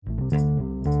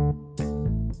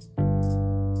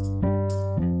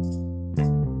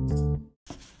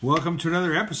Welcome to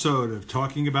another episode of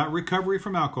Talking About Recovery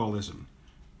from Alcoholism.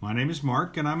 My name is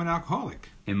Mark, and I'm an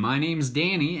alcoholic. And my name's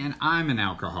Danny, and I'm an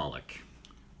alcoholic.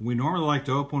 We normally like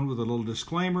to open with a little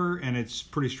disclaimer, and it's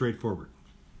pretty straightforward.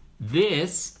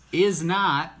 This is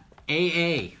not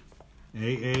AA.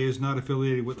 AA is not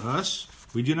affiliated with us.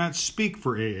 We do not speak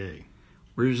for AA.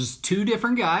 We're just two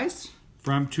different guys.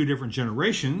 From two different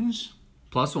generations.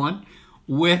 Plus one.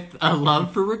 With a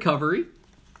love for recovery.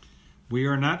 We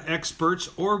are not experts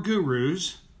or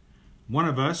gurus. One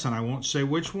of us, and I won't say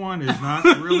which one, is not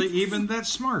really even that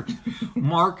smart.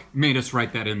 Mark made us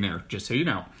write that in there, just so you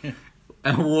know.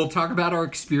 We'll talk about our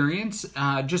experience.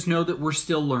 Just know that we're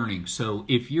still learning. So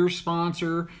if your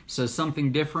sponsor says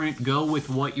something different, go with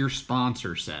what your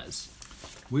sponsor says.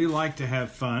 We like to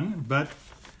have fun, but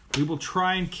we will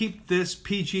try and keep this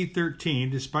PG-13,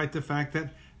 despite the fact that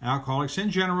alcoholics in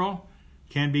general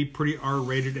can be pretty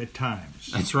R-rated at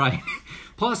times. That's right.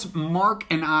 Plus, Mark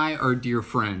and I are dear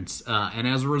friends. And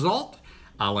as a result,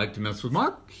 I like to mess with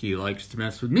Mark. He likes to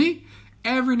mess with me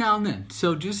every now and then.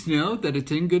 So just know that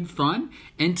it's in good fun.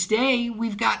 And today,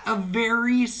 we've got a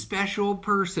very special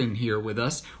person here with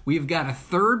us. We've got a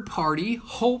third party,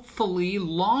 hopefully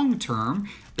long-term,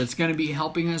 that's going to be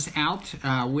helping us out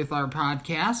with our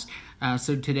podcast.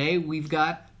 So today, we've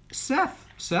got Seth.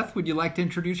 Seth, would you like to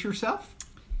introduce yourself?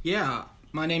 Yeah.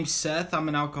 My name's Seth. I'm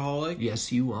an alcoholic.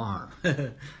 Yes, you are.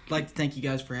 I'd like to thank you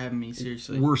guys for having me,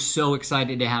 seriously. We're so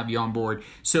excited to have you on board.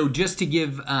 So just to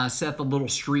give Seth a little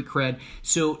street cred,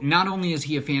 so not only is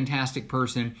he a fantastic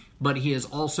person, but he is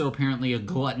also apparently a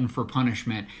glutton for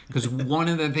punishment. Because one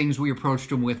of the things we approached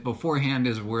him with beforehand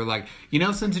is we're like,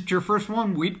 since it's your first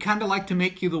one, we'd kind of like to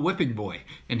make you the whipping boy.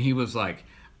 And he was like,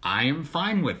 I am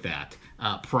fine with that.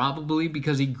 Probably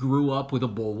because he grew up with a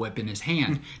bullwhip in his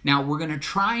hand. Now, we're going to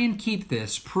try and keep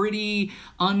this pretty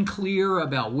unclear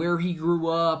about where he grew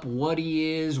up, what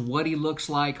he is, what he looks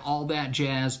like, all that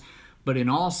jazz. But in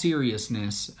all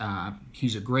seriousness,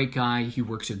 he's a great guy. He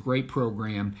works a great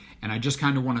program. And I just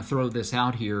kind of want to throw this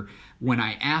out here. When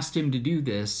I asked him to do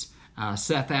this,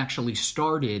 Seth actually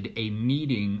started a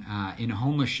meeting in a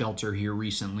homeless shelter here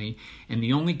recently. And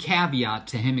the only caveat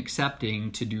to him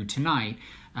accepting to do tonight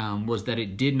was that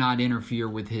it did not interfere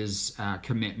with his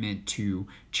commitment to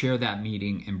chair that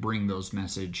meeting and bring those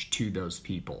message to those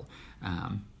people.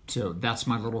 So that's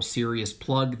my little serious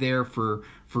plug there for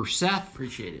Seth.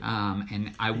 Appreciate it.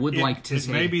 And I would like to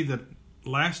say... It may be the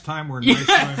last time we're nice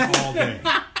to him all day.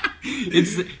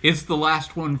 It's the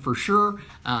last one for sure,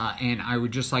 and I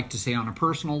would just like to say on a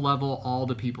personal level, all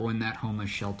the people in that homeless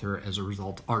shelter as a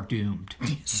result are doomed.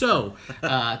 So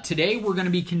today we're going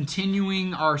to be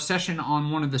continuing our session on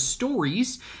one of the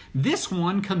stories. This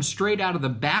one comes straight out of the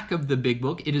back of the big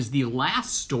book. It is the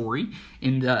last story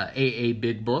in the AA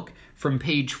big book from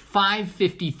page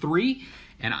 553,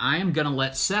 and I am going to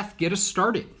let Seth get us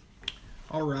started.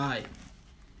 All right.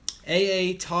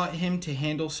 AA taught him to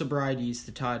handle sobriety is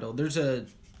the title. There's a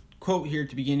quote here at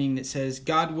the beginning that says,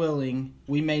 God willing,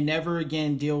 we may never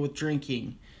again deal with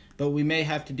drinking, but we may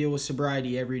have to deal with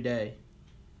sobriety every day.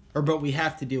 But we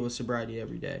have to deal with sobriety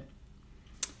every day.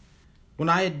 When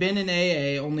I had been in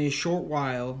AA only a short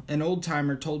while, an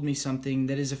old-timer told me something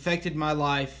that has affected my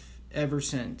life ever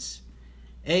since.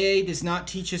 AA does not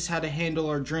teach us how to handle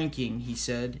our drinking, he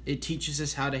said. It teaches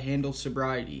us how to handle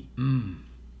sobriety.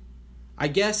 I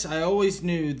guess I always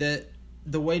knew that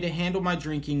the way to handle my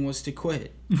drinking was to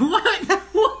quit. What?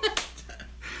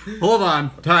 Hold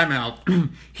on, time out.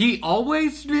 He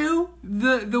always knew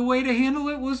the way to handle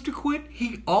it was to quit?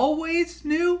 He always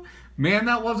knew? Man,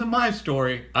 that wasn't my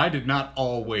story. I did not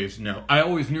always know. I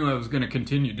always knew I was going to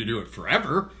continue to do it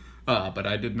forever, but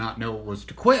I did not know it was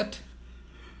to quit.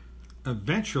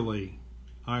 Eventually,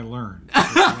 I learned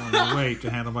that the way to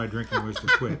handle my drinking was to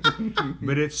quit.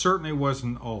 But it certainly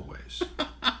wasn't always.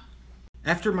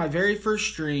 After my very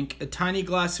first drink, a tiny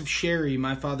glass of sherry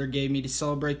my father gave me to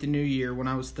celebrate the new year when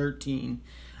I was 13,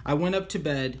 I went up to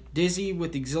bed, dizzy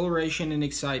with exhilaration and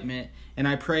excitement, and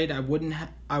I prayed I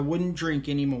wouldn't drink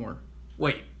anymore.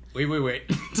 Wait.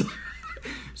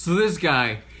 So this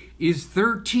guy is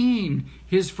 13,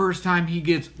 his first time he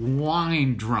gets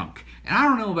wine drunk. And I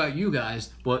don't know about you guys,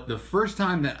 but the first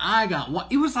time that I got wine,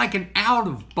 it was like an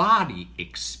out-of-body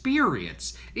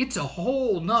experience. It's a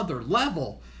whole nother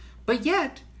level. But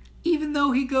yet, even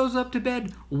though he goes up to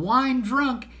bed wine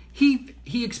drunk, he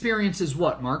experiences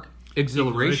what, Mark?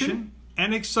 Exhilaration?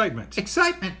 And excitement.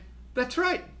 Excitement. That's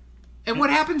right. And what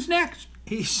happens next?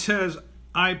 He says,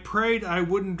 I prayed I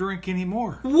wouldn't drink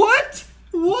anymore. What?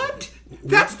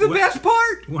 That's the best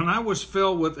part. When I was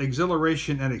filled with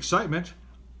exhilaration and excitement,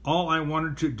 all I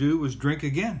wanted to do was drink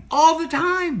again. All the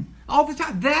time. All the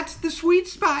time. That's the sweet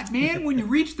spot, man. When you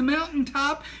reach the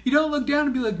mountaintop, you don't look down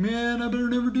and be like, man, I better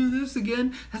never do this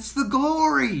again. That's the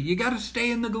glory. You got to stay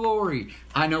in the glory.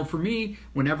 I know for me,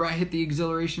 whenever I hit the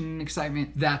exhilaration and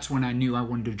excitement, that's when I knew I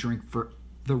wanted to drink for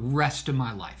the rest of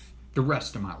my life. The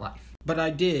rest of my life. But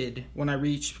I did when I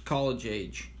reached college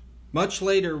age. Much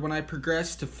later, when I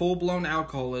progressed to full-blown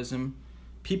alcoholism,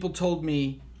 people told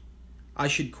me I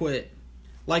should quit.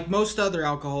 Like most other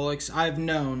alcoholics, I've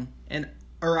known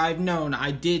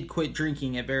I did quit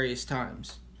drinking at various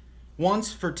times.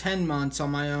 Once for 10 months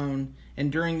on my own,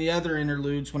 and during the other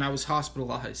interludes when I was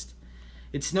hospitalized.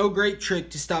 It's no great trick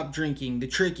to stop drinking. The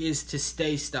trick is to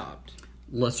stay stopped.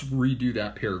 Let's redo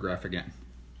that paragraph again.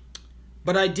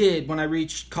 But I did when I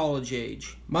reached college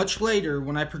age. Much later,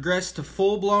 when I progressed to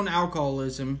full-blown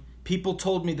alcoholism, people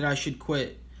told me that I should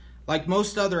quit. Like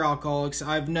most other alcoholics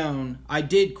I've known, I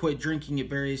did quit drinking at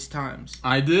various times.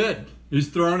 I did. He's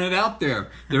throwing it out there.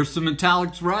 There's some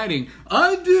italics writing.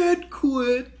 I did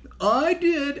quit. I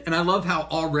did. And I love how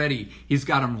already he's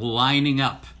got them lining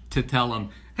up to tell him,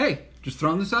 hey, just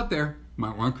throwing this out there.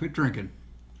 Might want to quit drinking.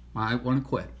 Might want to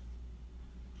quit.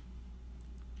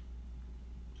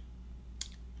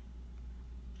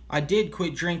 I did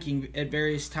quit drinking at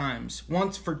various times.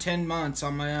 Once for 10 months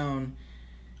on my own,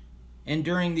 and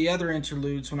during the other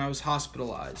interludes when I was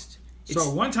hospitalized. So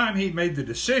one time he made the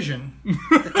decision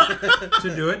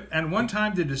to do it, and one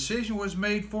time the decision was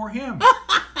made for him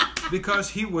because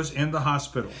he was in the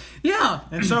hospital. Yeah.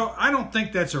 And so I don't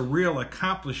think that's a real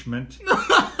accomplishment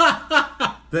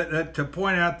that to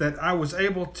point out that I was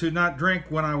able to not drink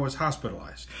when I was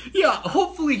hospitalized. Yeah,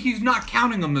 hopefully he's not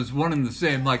counting them as one and the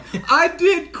same. Like, I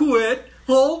did quit.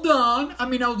 Hold on. I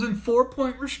mean, I was in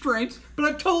 4-point restraints, but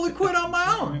I totally quit on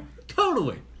my own.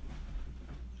 Totally.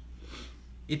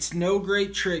 It's no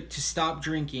great trick to stop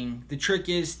drinking. The trick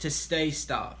is to stay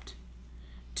stopped.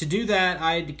 To do that,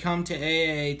 I had to come to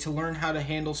AA to learn how to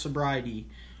handle sobriety,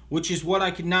 which is what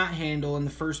I could not handle in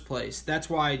the first place. That's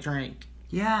why I drank.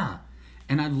 Yeah.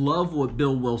 And I love what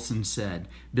Bill Wilson said.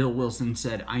 Bill Wilson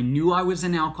said, I knew I was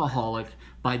an alcoholic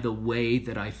by the way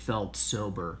that I felt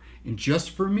sober. And just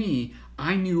for me,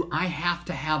 I knew I have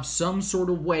to have some sort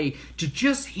of way to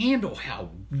just handle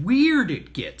how weird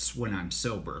it gets when I'm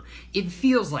sober. It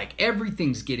feels like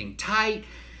everything's getting tight.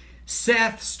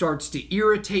 Seth starts to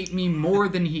irritate me more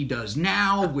than he does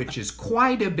now, which is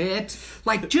quite a bit.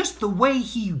 Like, just the way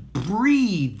he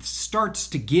breathes starts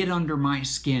to get under my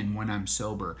skin when I'm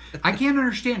sober. I can't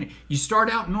understand it. You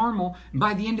start out normal, and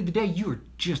by the end of the day, you are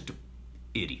just an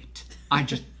idiot. I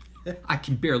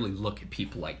can barely look at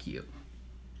people like you.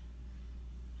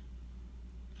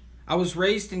 I was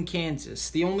raised in Kansas,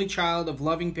 the only child of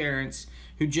loving parents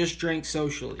who just drank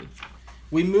socially.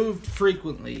 We moved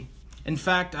frequently. In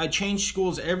fact, I changed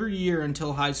schools every year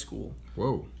until high school.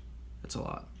 Whoa. That's a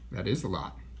lot. That is a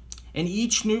lot. In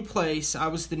each new place, I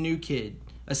was the new kid,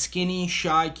 a skinny,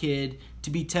 shy kid to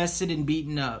be tested and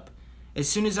beaten up. As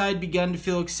soon as I had begun to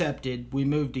feel accepted, we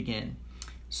moved again.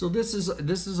 So this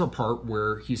is a part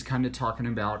where he's kind of talking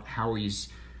about how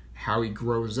he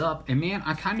grows up. And man,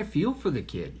 I kind of feel for the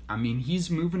kid. I mean, he's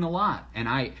moving a lot. And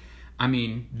I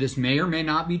mean, this may or may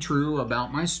not be true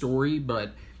about my story,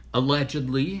 but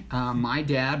allegedly, my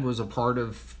dad was a part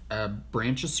of a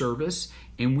branch of service,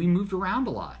 and we moved around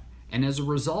a lot. And as a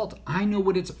result, I know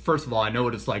what it's, first of all, I know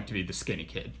what it's like to be the skinny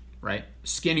kid, right?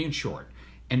 Skinny and short.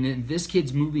 And then this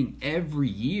kid's moving every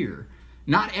year,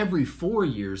 not every 4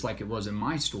 years like it was in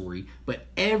my story, but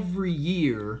every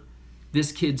year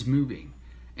this kid's moving.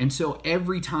 And so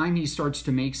every time he starts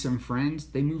to make some friends,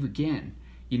 they move again.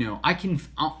 You know, I can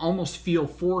almost feel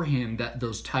for him that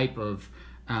those type of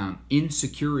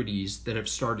insecurities that have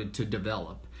started to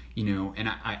develop, you know, and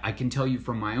I can tell you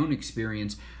from my own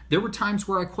experience, there were times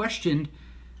where I questioned,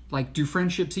 like, do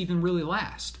friendships even really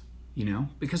last? You know,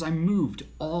 because I moved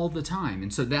all the time.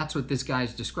 And so that's what this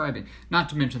guy's describing. Not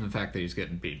to mention the fact that he's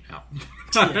getting beaten up.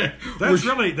 Yeah. That's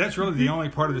really the only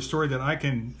part of the story that I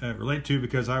can relate to,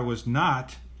 because I was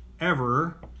not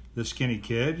ever the skinny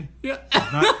kid. Yeah.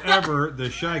 Not ever the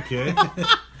shy kid.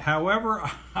 However,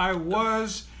 I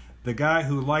was the guy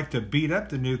who liked to beat up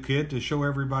the new kid to show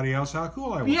everybody else how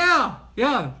cool I was.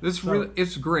 Yeah. It's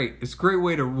great. It's a great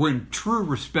way to win true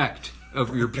respect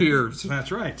of your peers.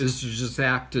 That's right. Is to just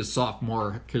act as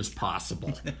sophomore as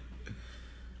possible.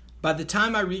 By the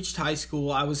time I reached high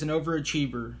school, I was an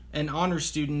overachiever, an honor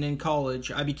student in college.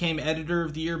 I became editor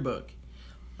of the yearbook.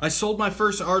 I sold my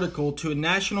first article to a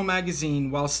national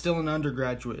magazine while still an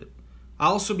undergraduate. I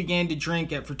also began to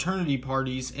drink at fraternity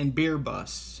parties and beer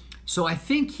busts. So I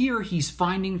think here he's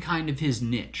finding kind of his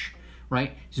niche,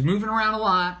 right? He's moving around a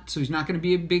lot, so he's not going to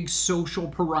be a big social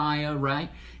pariah, right?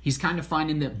 He's kind of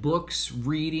finding that books,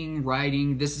 reading,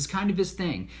 writing, this is kind of his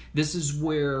thing. This is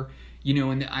where,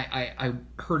 and I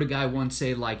heard a guy once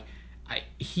say, like,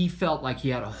 he felt like he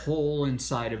had a hole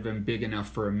inside of him big enough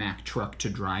for a Mack truck to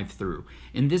drive through.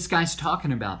 And this guy's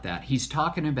talking about that. He's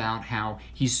talking about how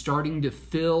he's starting to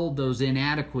fill those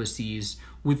inadequacies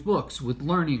with books, with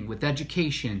learning, with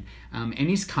education. And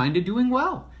he's kind of doing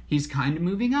well. He's kind of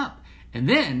moving up. And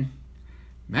then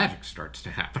magic starts to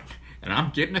happen. And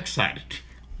I'm getting excited.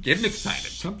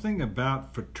 Something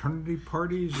about fraternity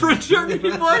parties?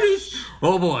 Fraternity parties?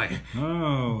 Oh boy.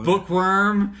 Oh.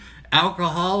 Bookworm,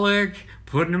 alcoholic,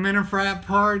 putting him in a frat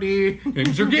party.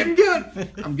 Things are getting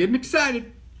good. I'm getting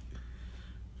excited.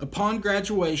 Upon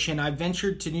graduation, I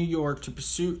ventured to New York to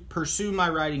pursue my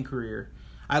writing career.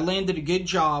 I landed a good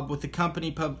job with a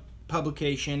company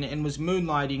publication and was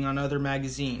moonlighting on other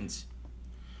magazines.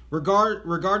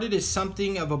 Regarded as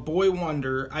something of a boy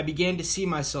wonder, I began to see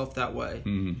myself that way.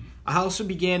 Mm-hmm. I also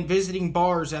began visiting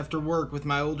bars after work with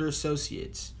my older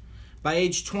associates. By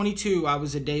age 22, I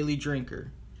was a daily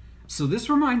drinker. So this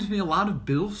reminds me a lot of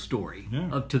Bill's story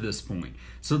up to this point.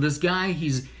 So this guy,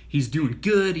 he's doing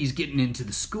good. He's getting into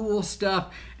the school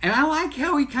stuff. And I like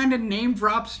how he kind of name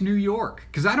drops New York.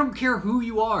 Because I don't care who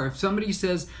you are. If somebody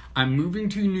says, I'm moving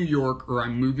to New York or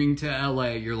I'm moving to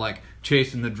L.A., you're like,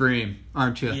 chasing the dream,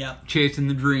 aren't you? Yeah. Chasing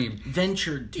the dream.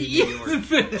 Ventured to New York.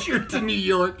 Ventured to New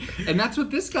York. And that's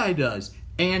what this guy does.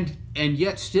 And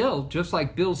yet still, just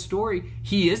like Bill's story,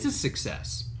 he is a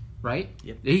success. Right?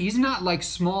 Yep. He's not like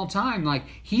small time. Like,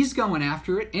 he's going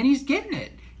after it and he's getting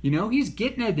it. He's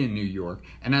getting it in New York.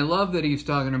 And I love that he's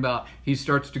talking about he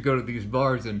starts to go to these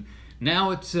bars and now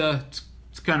it's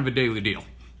kind of a daily deal.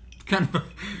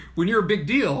 When you're a big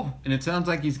deal and it sounds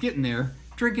like he's getting there,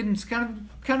 drinking's kind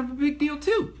of a big deal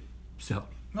too. So.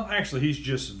 Well, actually, he's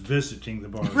just visiting the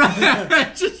bar.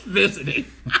 Just visiting.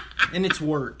 And it's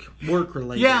work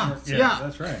related. Yeah,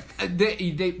 that's right.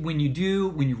 When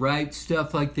you write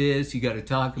stuff like this, you got to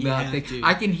talk about things.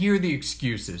 I can hear the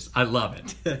excuses. I love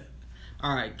it.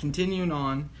 All right, continuing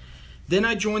on. Then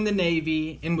I joined the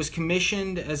Navy and was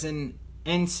commissioned as an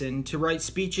ensign to write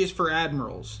speeches for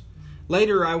admirals.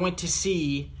 Later, I went to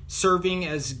sea, serving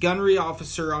as gunnery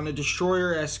officer on a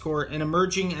destroyer escort and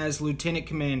emerging as lieutenant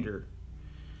commander.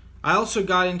 I also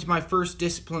got into my first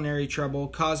disciplinary trouble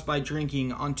caused by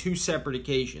drinking on 2 separate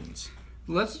occasions.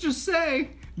 Let's just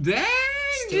say, dang,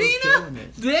 Still killing Gina!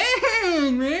 it.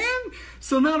 Dang, man!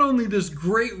 So not only this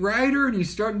great writer and he's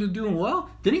starting to do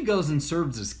well, then he goes and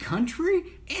serves his country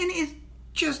and is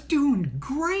just doing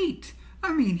great.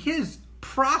 I mean, his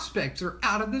prospects are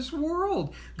out of this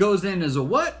world. Goes in as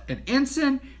an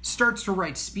ensign, starts to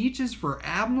write speeches for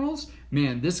admirals.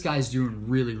 Man, this guy's doing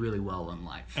really, really well in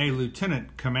life. A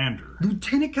lieutenant commander.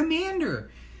 Lieutenant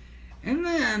commander. And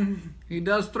then he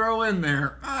does throw in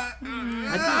there,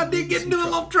 I did get into a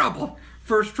little trouble.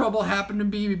 First trouble happened to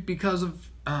be because of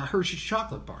Hershey's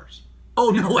chocolate bars. Oh,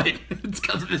 no, wait. It's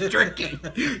because of his drinking.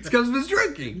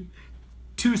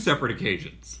 2 separate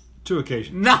occasions. 2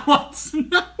 occasions. Not once.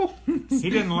 No. He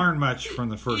didn't learn much from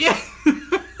the first. Yeah.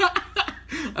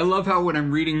 I love how when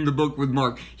I'm reading the book with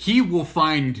Mark, he will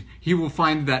find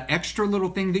that extra little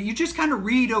thing that you just kind of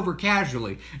read over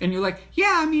casually. And you're like,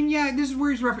 this is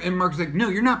where he's referencing. And Mark's like, no,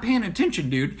 you're not paying attention,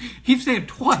 dude. He's saying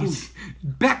twice,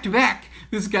 back to back.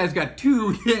 This guy's got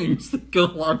 2 things that go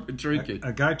along with drinking.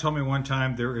 A guy told me one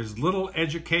time there is little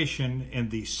education in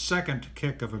the second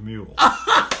kick of a mule.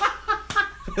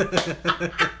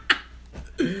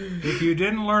 If you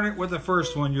didn't learn it with the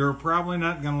first one, you're probably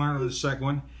not going to learn it with the second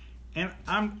one. And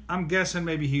I'm guessing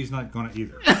maybe he's not going to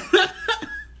either.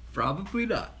 Probably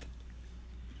not.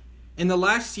 In the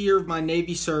last year of my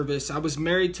Navy service, I was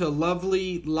married to a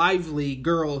lovely, lively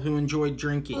girl who enjoyed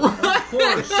drinking. Of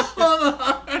course.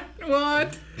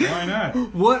 What? Why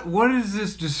not? What is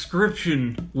this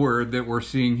description word that we're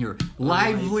seeing here?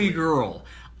 Lively girl.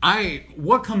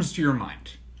 What comes to your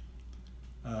mind?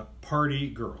 Party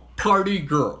girl. Party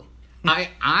girl.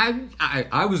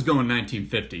 I was going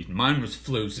 1950s. Mine was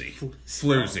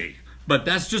floozy. But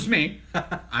that's just me.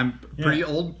 I'm a pretty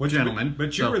old gentleman.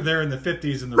 But you were there in the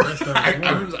 50s and the rest of us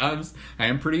weren't. I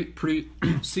am pretty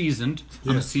seasoned.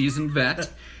 I'm a seasoned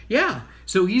vet. Yeah.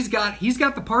 So he's got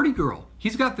the party girl.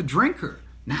 He's got the drinker.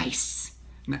 Nice.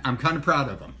 I'm kind of proud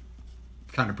of him.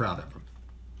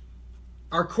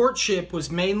 Our courtship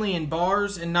was mainly in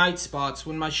bars and night spots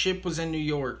when my ship was in New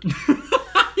York.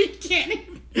 You can't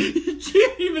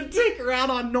even take her out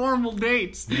on normal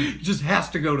dates. Just has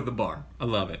to go to the bar. I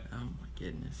love it. Oh my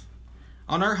goodness.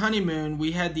 On our honeymoon,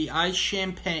 we had iced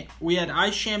champagne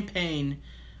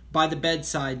by the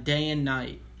bedside day and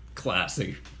night.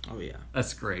 Classy. Oh yeah.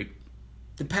 That's great.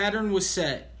 The pattern was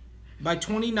set. By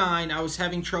 29, I was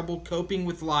having trouble coping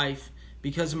with life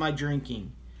because of my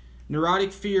drinking.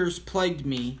 Neurotic fears plagued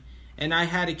me, and I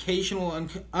had occasional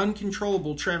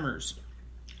uncontrollable tremors.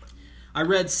 I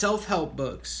read self-help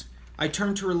books. I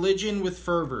turned to religion with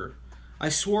fervor. I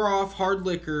swore off hard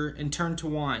liquor and turned to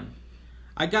wine.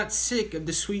 I got sick of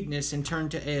the sweetness and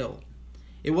turned to ale.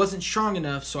 It wasn't strong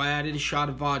enough, so I added a shot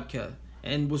of vodka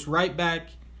and was right back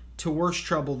to worse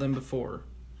trouble than before.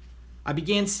 I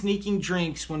began sneaking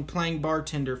drinks when playing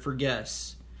bartender for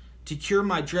guests. To cure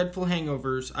my dreadful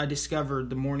hangovers, I discovered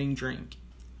the morning drink.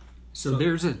 So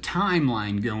there's a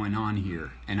timeline going on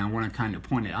here, and I want to kind of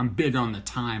point it. I'm big on the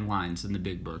timelines in the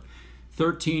big book.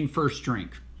 13, first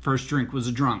drink. First drink was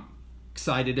a drunk.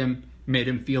 Excited him, made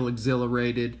him feel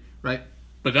exhilarated, right?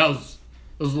 But that was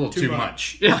a little too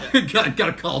much. Yeah, got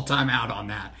to call time out on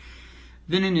that.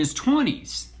 Then in his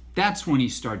 20s, that's when he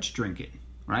starts drinking,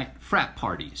 right? Frat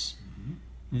parties. Mm-hmm.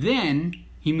 Then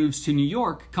he moves to New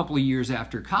York a couple of years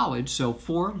after college, so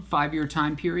 4-5 year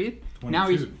time period.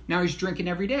 22. Now he's drinking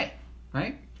every day,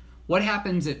 right? What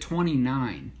happens at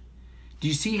 29? Do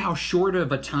you see how short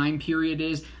of a time period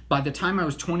is? By the time I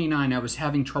was 29, I was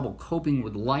having trouble coping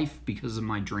with life because of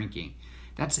my drinking.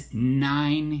 That's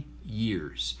 9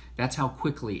 years. That's how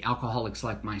quickly alcoholics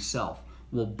like myself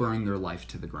will burn their life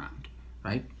to the ground,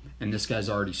 right? And this guy's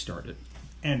already started.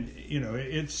 And,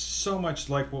 it's so much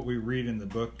like what we read in the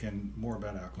book and more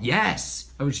about alcohol.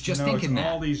 Yes, I was just thinking that.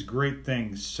 All these great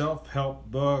things, self-help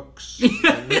books,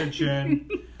 religion,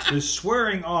 the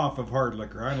swearing off of hard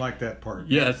liquor. I like that part.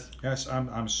 Yes. Yes,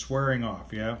 I'm swearing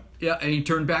off, yeah. Yeah, and he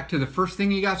turned back to the first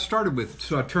thing he got started with.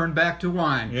 So I turned back to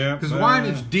wine. Yeah. Because wine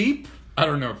is deep. I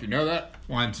don't know if you know that.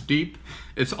 Wine's deep.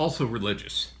 It's also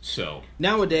religious, so.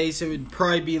 Nowadays, it would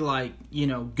probably be like,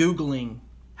 Googling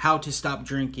how to stop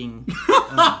drinking.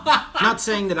 Not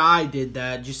saying that I did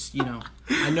that, just,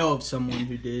 I know of someone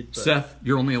who did. But. Seth,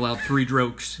 you're only allowed 3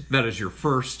 strokes. That is your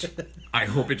first. I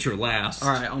hope it's your last. All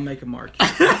right, I'll make a mark.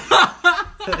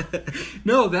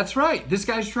 No, that's right. This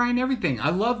guy's trying everything. I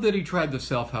love that he tried the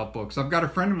self-help books. I've got a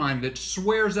friend of mine that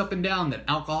swears up and down that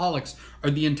alcoholics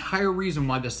are the entire reason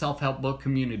why the self-help book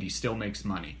community still makes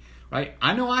money, right?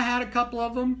 I know I had a couple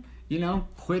of them.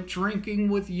 Quit drinking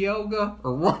with yoga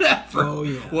or whatever. Oh,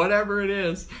 yeah. Whatever it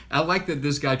is. I like that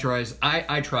this guy tries.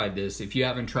 I tried this. If you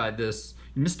haven't tried this,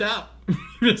 you missed out. You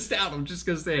missed out. I'm just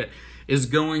going to say it. Is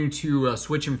going to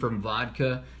switch him from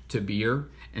vodka to beer.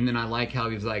 And then I like how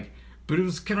he's like, but it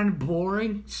was kind of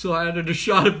boring, so I added a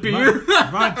shot of beer.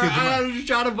 I added a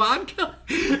shot of vodka.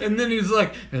 And then he's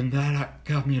like, and that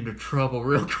got me into trouble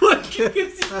real quick.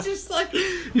 He's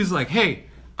like, hey,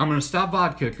 I'm going to stop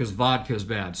vodka because vodka is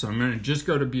bad, so I'm going to just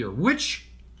go to beer. Which,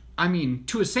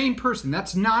 to a sane person,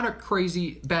 that's not a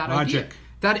crazy bad idea.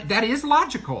 That is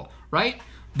logical, right?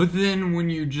 But then when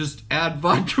you just add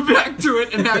vodka back to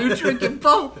it and now you're drinking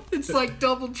both, it's like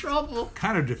double trouble.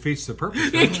 Kind of defeats the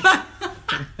purpose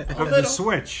of the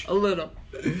switch. A little.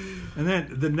 And then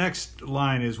the next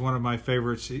line is one of my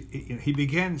favorites. He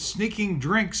began sneaking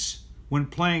drinks when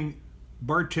playing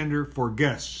bartender for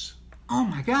guests. Oh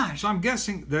my gosh. So I'm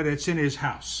guessing that it's in his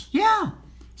house. Yeah.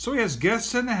 So he has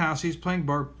guests in the house. He's playing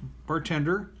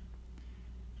bartender.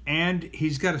 And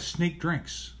he's got to sneak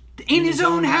drinks. In his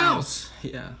own house.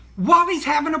 Yeah. While he's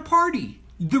having a party.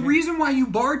 The reason why you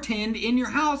bartend in your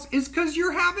house is because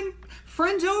you're having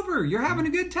friends over. You're having a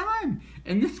good time.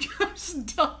 And this guy's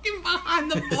ducking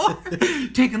behind the bar,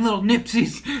 taking little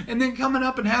nipsies, and then coming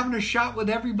up and having a shot with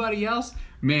everybody else.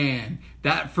 Man,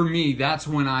 that for me, that's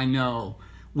when I know.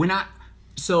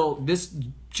 So this,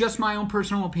 just my own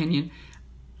personal opinion,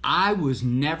 I was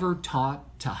never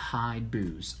taught to hide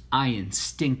booze. I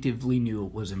instinctively knew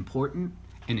it was important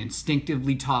and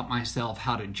instinctively taught myself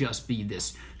how to just be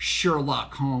this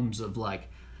Sherlock Holmes of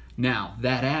now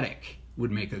that attic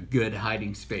would make a good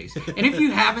hiding space. And if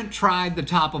you haven't tried the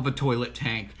top of a toilet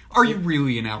tank, are you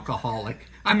really an alcoholic?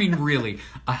 Really.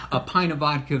 A pint of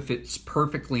vodka fits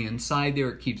perfectly inside there.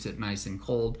 It keeps it nice and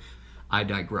cold. I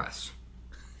digress.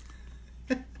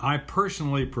 I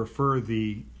personally prefer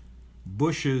the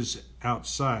bushes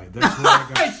outside. That's where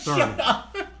I got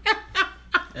started.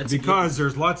 Because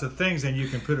there's lots of things and you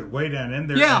can put it way down in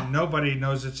there and nobody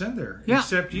knows it's in there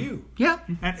except you. Yeah.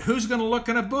 And who's going to look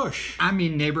in a bush?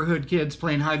 Neighborhood kids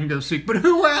playing hide and go seek, but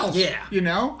who else? Yeah.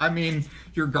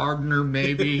 Your gardener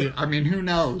maybe. Who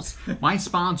knows? My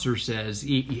sponsor says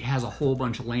he has a whole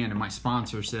bunch of land, and my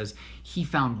sponsor says he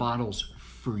found bottles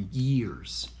for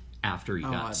years after he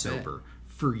got sober.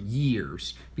 for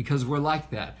years because we're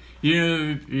like that.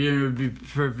 You know, the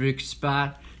perfect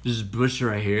spot. This is bush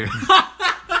right here.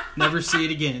 Never see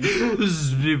it again. This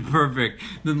is perfect.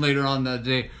 Then later on that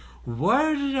day,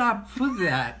 where did I put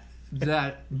that?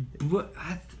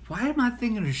 Why am I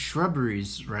thinking of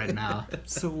shrubberies right now?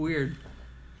 It's so weird.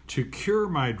 To cure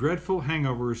my dreadful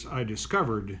hangovers, I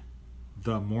discovered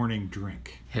the morning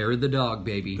drink. Hair of the dog,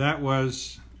 baby. That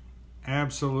was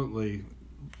absolutely,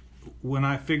 when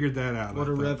I figured that out. What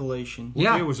a revelation.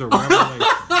 Yeah. It was a revelation.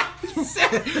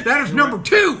 That is number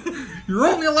 2. You're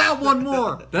only allowed one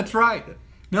more. That's right.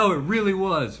 No, it really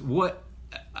was. When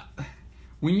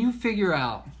you figure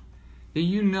out that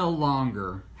you no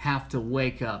longer have to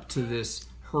wake up to this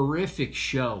horrific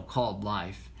show called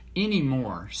life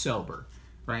anymore sober,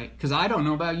 right? Because I don't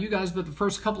know about you guys, but the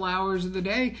first couple hours of the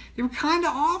day, they were kind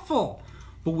of awful.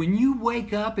 But when you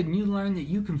wake up and you learn that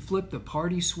you can flip the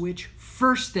party switch,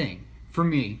 first thing, for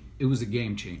me, it was a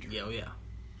game changer. Yeah.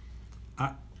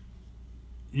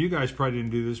 You guys probably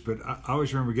didn't do this, but I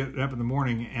always remember getting up in the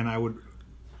morning and I would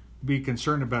be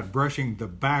concerned about brushing the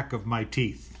back of my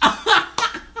teeth.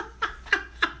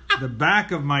 The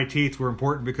back of my teeth were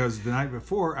important because the night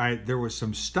before there was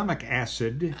some stomach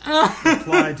acid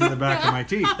applied to the back of my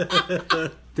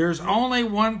teeth. There's only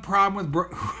one problem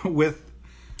with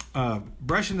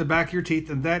brushing the back of your teeth,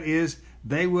 and that is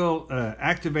they will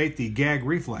activate the gag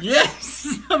reflex.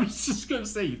 Yes! I was just going to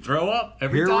say, you throw up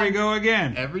every time. Here we go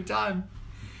again. Every time.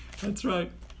 That's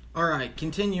right. All right,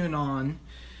 continuing on.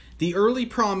 The early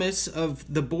promise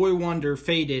of the boy wonder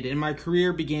faded and my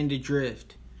career began to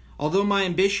drift. Although my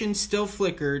ambition still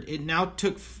flickered, it now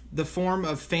took the form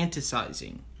of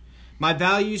fantasizing. My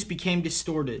values became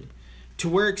distorted. To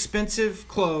wear expensive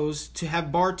clothes, to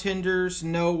have bartenders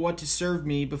know what to serve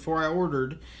me before I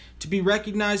ordered, to be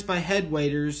recognized by head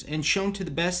waiters and shown to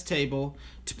the best table,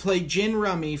 to play gin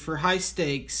rummy for high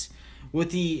stakes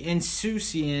with the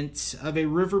insouciance of a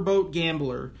riverboat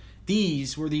gambler.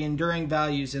 These were the enduring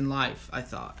values in life, I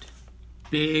thought.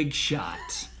 Big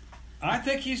shot. I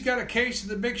think he's got a case of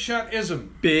the big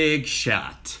shot-ism. Big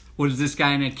shot. What does this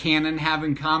guy in a cannon have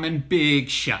in common? Big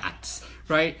shots,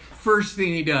 right? First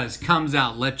thing he does, comes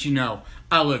out, lets you know,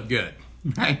 I look good,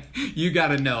 right? You got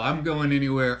to know, I'm going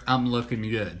anywhere, I'm looking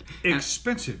good.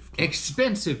 Expensive clothes.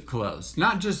 Expensive clothes.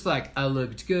 Not just like, I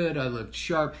looked good, I looked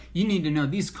sharp. You need to know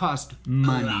these cost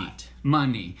money. A lot.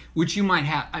 Money, which you might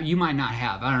have, you might not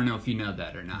have. I don't know if you know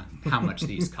that or not, how much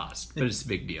these cost, but it's a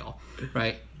big deal,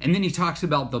 right? And then he talks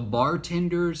about the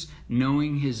bartenders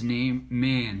knowing his name.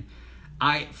 Man,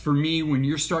 for me, when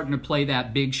you're starting to play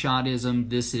that big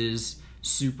shotism, this is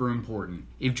super important.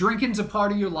 If drinking's a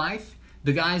part of your life,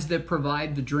 the guys that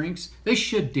provide the drinks, they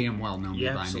should damn well know me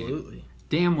by name. Absolutely.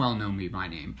 Damn well know me by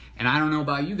name. And I don't know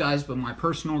about you guys, but my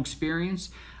personal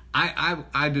experience,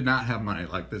 I did not have money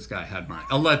like this guy had money.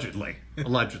 Allegedly,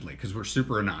 because we're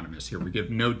super anonymous here. We give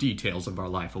no details of our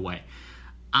life away.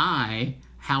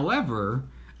 However,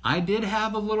 I did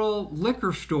have a little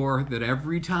liquor store that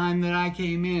every time that I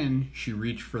came in, she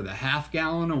reached for the half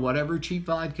gallon or whatever cheap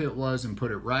vodka it was and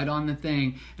put it right on the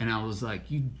thing. And I was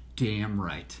like, you damn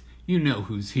right. You know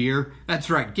who's here.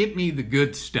 That's right. Get me the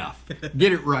good stuff.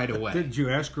 Get it right away. Did you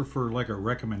ask her for like a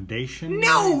recommendation?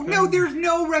 No, there's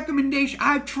no recommendation.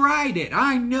 I tried it.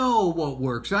 I know what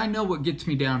works. I know what gets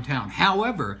me downtown.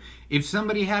 However, if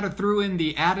somebody had threw in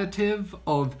the additive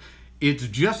of it's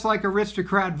just like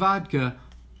Aristocrat vodka,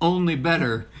 only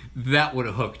better, that would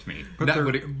have hooked me.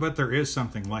 But there is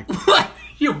something like that.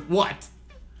 What?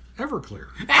 Everclear.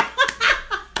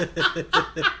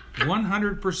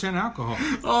 100% alcohol.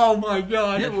 Oh my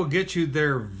God. It will get you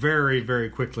there very, very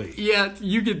quickly. Yeah,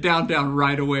 you get downtown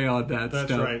right away on that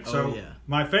That's stuff. right. So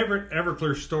my favorite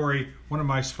Everclear story, one of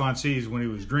my sponsees when he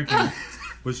was drinking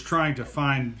was trying to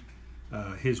find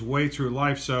his way through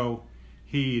life. So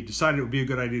he decided it would be a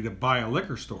good idea to buy a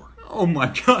liquor store. Oh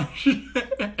my gosh.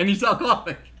 And he's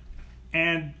alcoholic.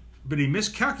 But he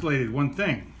miscalculated one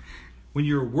thing. When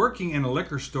you're working in a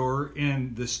liquor store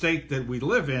in the state that we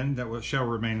live in, that shall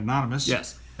remain anonymous,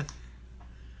 yes,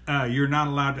 you're not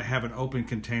allowed to have an open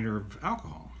container of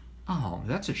alcohol. Oh,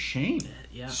 that's a shame.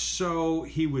 Yeah. So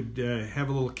he would have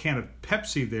a little can of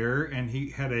Pepsi there, and he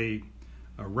had a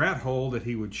rat hole that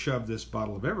he would shove this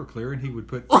bottle of Everclear, and he would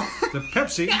put the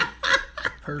Pepsi,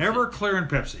 Everclear and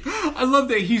Pepsi. I love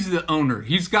that he's the owner.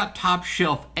 He's got top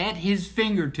shelf at his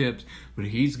fingertips, but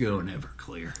he's going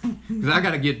Everclear. Because I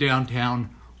got to get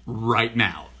downtown right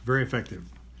now. Very effective.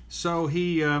 So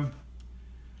he,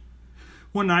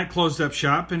 one night, closed up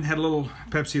shop and had a little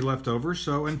Pepsi left over,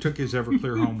 and took his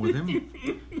Everclear home with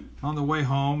him. On the way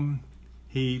home,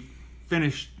 he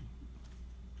finished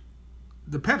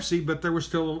the Pepsi, but there was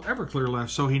still a little Everclear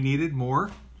left, so he needed more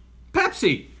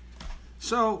Pepsi.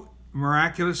 So,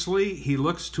 miraculously, he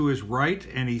looks to his right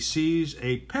and he sees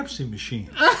a Pepsi machine.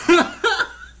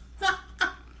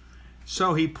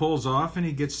 So he pulls off and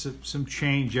he gets some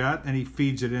change out and he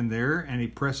feeds it in there and he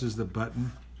presses the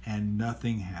button and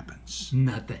nothing happens.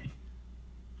 Nothing.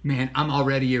 Man, I'm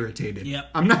already irritated. Yep.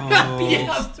 I'm not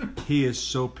happy. He is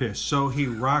so pissed. So he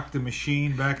rocked the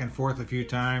machine back and forth a few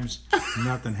times.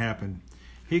 Nothing happened.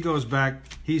 He goes back.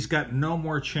 He's got no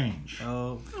more change.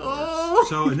 Oh.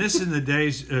 So, and this is in the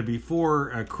days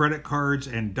before credit cards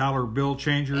and dollar bill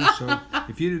changers. So,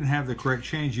 if you didn't have the correct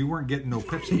change, you weren't getting no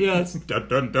Pepsi. Yes. Dun,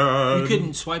 dun, dun. You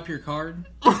couldn't swipe your card?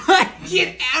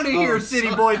 Get out of here,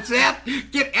 city boy Seth.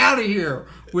 Get out of here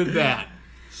with that.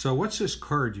 So, what's this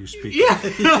card you speak?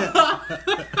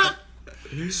 Yeah.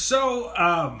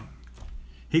 So,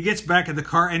 he gets back in the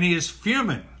car and he is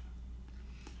fuming.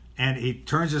 And he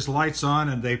turns his lights on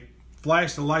and they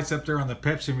flash the lights up there on the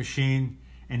Pepsi machine.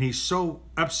 And he's so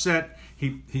upset,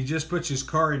 he just puts his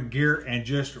car in gear and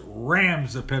just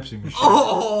rams the Pepsi machine.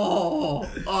 Oh,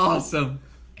 awesome.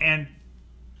 And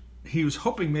he was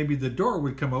hoping maybe the door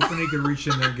would come open and he could reach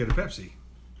in there and get a Pepsi.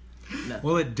 No.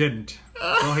 Well, it didn't.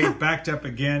 So he backed up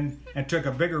again and took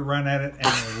a bigger run at it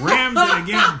and rammed it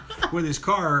again with his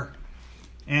car.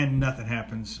 And nothing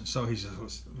happens. So he's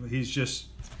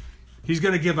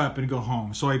going to give up and go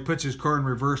home. So he puts his car in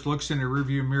reverse, looks in the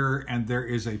rearview mirror, and there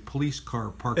is a police car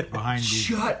parked behind you.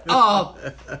 Shut up!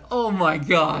 Oh my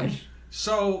gosh.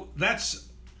 So that's,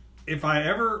 if I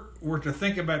ever were to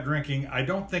think about drinking, I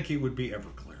don't think it would be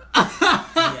Everclear.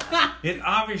 Yeah. It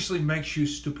obviously makes you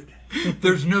stupid.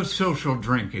 There's no social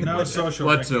drinking. No social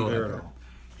drinking there at all.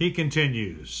 He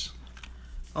continues.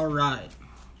 All right.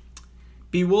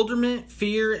 Bewilderment,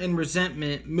 fear, and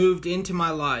resentment moved into my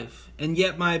life, and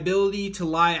yet my ability to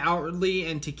lie outwardly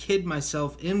and to kid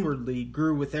myself inwardly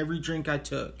grew with every drink I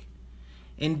took.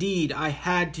 Indeed, I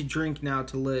had to drink now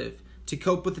to live, to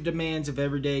cope with the demands of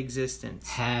everyday existence.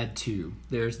 Had to.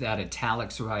 There's that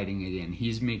italics writing again.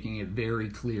 He's making it very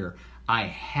clear. I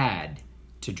had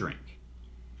to drink.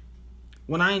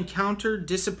 When I encountered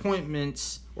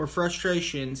disappointments or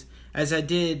frustrations, as I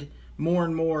did more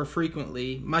and more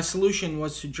frequently, my solution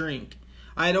was to drink.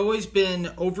 I had always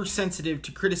been oversensitive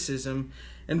to criticism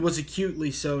and was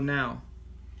acutely so now.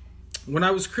 When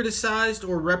I was criticized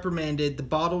or reprimanded, the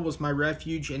bottle was my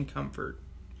refuge and comfort.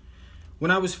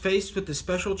 When I was faced with a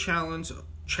special challenge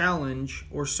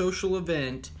or social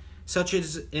event, such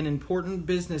as an important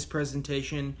business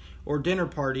presentation or dinner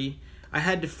party, I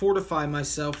had to fortify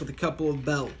myself with a couple of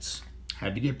belts.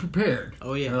 Had to get prepared.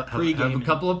 Oh, yeah. Have a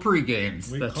couple of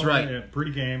pre-games. That's right. A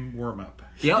pre-game warm-up.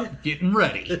 Yep, getting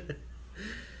ready.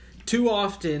 Too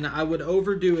often, I would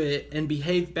overdo it and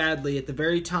behave badly at the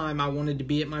very time I wanted to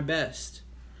be at my best.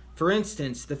 For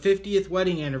instance, the 50th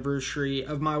wedding anniversary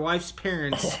of my wife's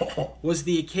parents was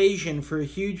the occasion for a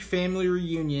huge family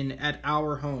reunion at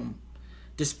our home.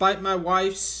 Despite my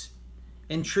wife's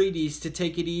entreaties to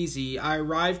take it easy, I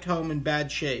arrived home in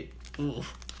bad shape.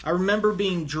 I remember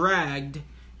being dragged,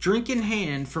 drink in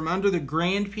hand, from under the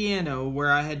grand piano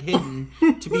where I had hidden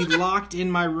to be locked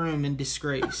in my room in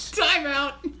disgrace. Time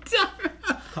out.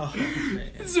 Oh,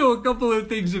 man. So a couple of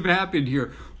things have happened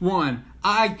here. One,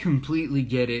 I completely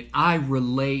get it. I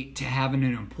relate to having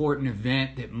an important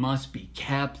event that must be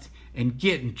kept and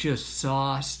getting just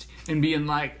sauced and being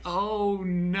like, oh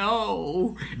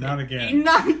no. Not again.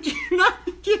 Not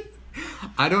again.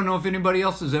 I don't know if anybody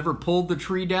else has ever pulled the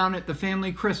tree down at the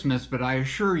family Christmas, but I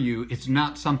assure you it's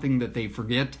not something that they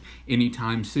forget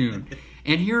anytime soon.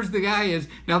 And here's the guy is,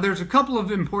 now there's a couple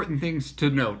of important things to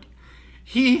note.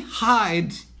 He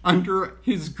hides under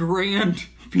his grand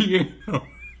piano,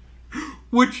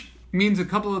 which means a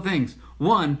couple of things.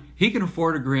 One, he can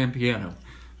afford a grand piano.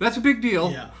 That's a big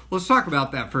deal. Yeah. Let's talk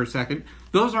about that for a second.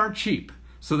 Those aren't cheap.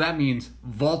 So that means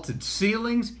vaulted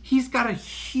ceilings. He's got a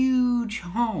huge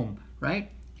home, right?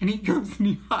 And he goes and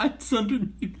he hides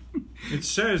underneath. It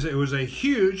says it was a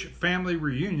huge family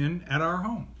reunion at our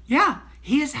home. Yeah,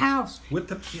 his house.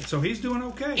 So he's doing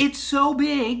okay. It's so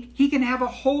big, he can have a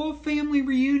whole family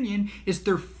reunion. It's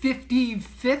their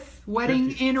 55th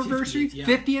wedding anniversary.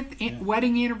 50th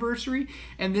wedding anniversary.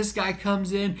 And this guy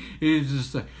comes in, he's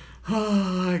just like,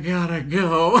 oh, I gotta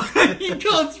go. He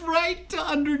goes right to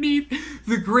underneath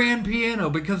the grand piano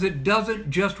because it doesn't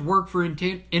just work for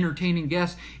entertaining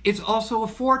guests. It's also a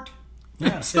fort.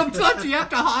 Yeah. Sometimes you have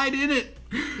to hide in it.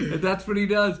 And that's what he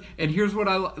does. And here's what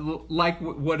I like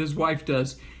what his wife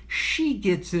does. She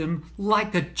gets him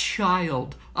like a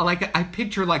child. I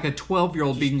picture like a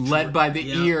 12-year-old being led by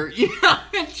the ear. Yeah,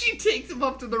 and she takes him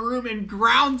up to the room and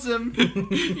grounds him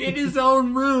in his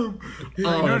own room.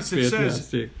 Notice it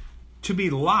says to be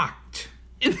locked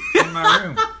in my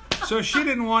room. So she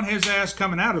didn't want his ass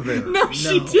coming out of there. No,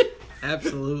 she did.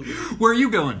 Absolutely. Where are you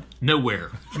going?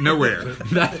 Nowhere.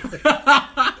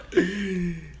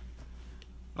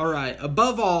 All right.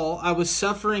 Above all, I was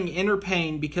suffering inner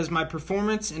pain because my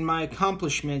performance and my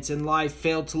accomplishments in life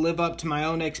failed to live up to my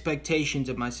own expectations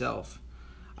of myself.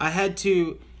 I had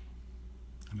to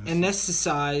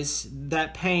anesthetize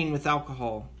that pain with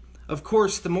alcohol. Of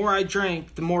course, the more I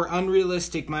drank, the more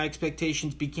unrealistic my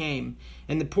expectations became,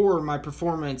 and the poorer my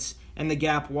performance, and the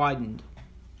gap widened.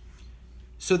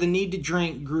 So the need to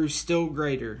drink grew still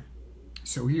greater.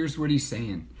 So here's what he's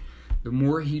saying. The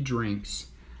more he drinks,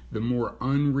 the more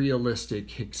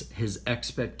unrealistic his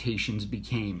expectations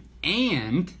became,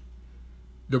 and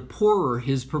the poorer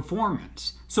his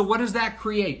performance. So what does that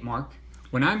create, Mark?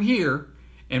 When I'm here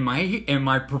and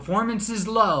my performance is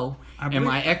low and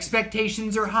my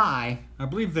expectations are high, I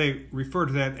believe they refer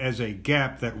to that as a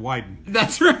gap that widened.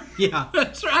 That's right. Yeah.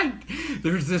 That's right.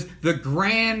 There's the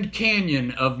Grand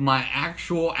Canyon of my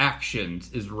actual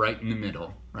actions is right in the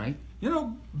middle, right?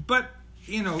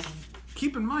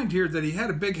 Keep in mind here that he had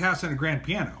a big house and a grand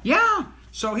piano. Yeah.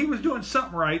 So he was doing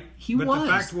something right. But the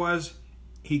fact was,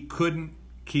 he couldn't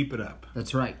keep it up.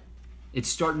 That's right. It's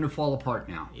starting to fall apart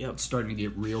now. Yep. It's starting to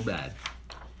get real bad.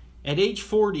 At age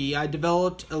 40, I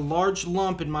developed a large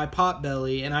lump in my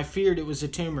potbelly, and I feared it was a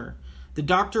tumor. The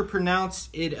doctor pronounced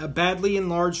it a badly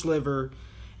enlarged liver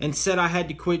and said I had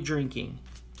to quit drinking.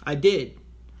 I did.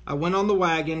 I went on the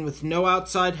wagon with no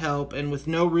outside help and with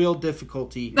no real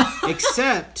difficulty,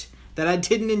 except that I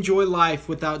didn't enjoy life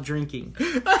without drinking.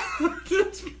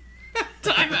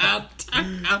 Time out.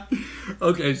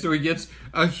 Okay, so he gets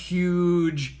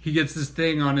this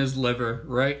thing on his liver,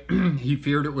 right? He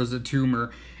feared it was a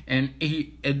tumor, and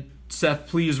Seth,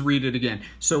 please read it again.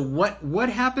 So what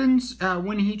happens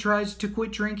when he tries to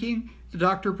quit drinking? The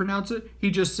doctor pronounces it.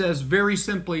 He just says very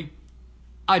simply,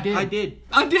 I did.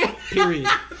 Period.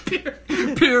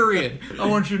 Period. I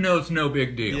want you to know it's no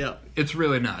big deal. Yeah. It's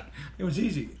really not. It was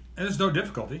easy. There's no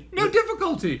difficulty. No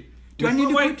difficulty. Do I need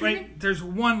to quit drinking? Wait. There's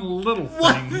one little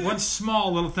thing, one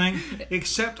small little thing,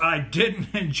 except I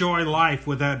didn't enjoy life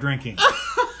without drinking.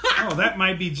 That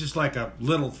might be just like a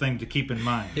little thing to keep in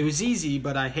mind. It was easy,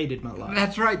 but I hated my life.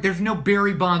 That's right. There's no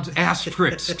Barry Bonds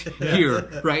asterisk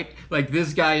here, right? Like,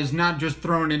 this guy is not just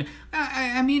thrown in.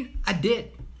 I mean, I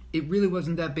did. It really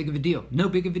wasn't that big of a deal. No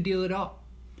big of a deal at all.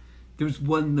 There was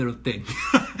one little thing.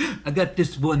 I got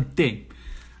this one thing.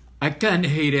 I kind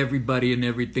of hate everybody and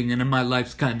everything, and my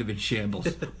life's kind of in shambles.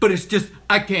 But it's just,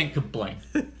 I can't complain.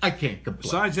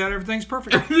 Besides that, everything's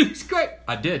perfect. Everything's great.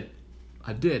 I did.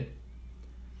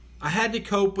 I had to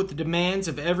cope with the demands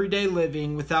of everyday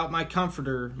living without my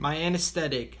comforter, my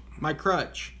anesthetic, my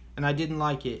crutch, and I didn't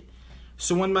like it.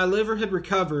 So when my liver had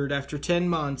recovered after 10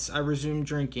 months, I resumed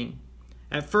drinking.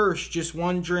 At first, just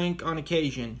one drink on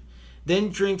occasion. Then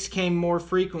drinks came more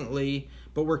frequently,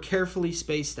 but were carefully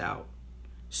spaced out.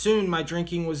 Soon, my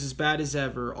drinking was as bad as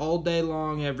ever, all day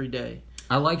long, every day.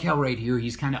 I like how right here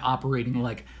he's kind of operating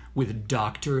like with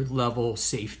doctor-level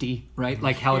safety, right?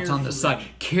 Like how it's on the side.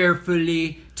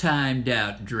 Carefully timed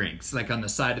out drinks. Like on the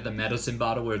side of the medicine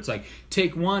bottle where it's like,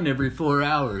 take one every 4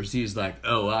 hours. He's like,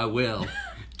 oh, I will.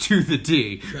 To the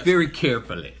T. Very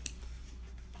carefully.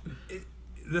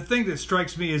 The thing that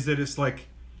strikes me is that it's like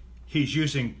he's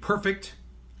using perfect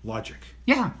logic.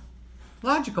 Yeah.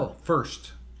 Logical.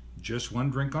 First, just one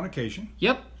drink on occasion.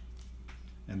 Yep.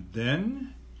 And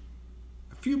then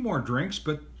a few more drinks,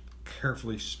 but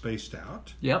carefully spaced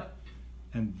out. Yep.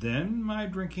 And then my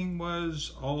drinking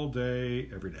was all day,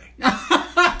 every day.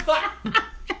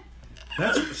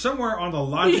 That's somewhere on the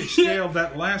logic scale.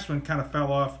 That last one kind of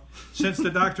fell off since the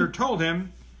doctor told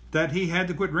him that he had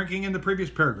to quit drinking in the previous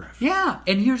paragraph. Yeah,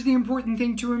 and here's the important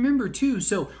thing to remember, too.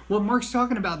 So what Mark's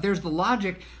talking about, there's the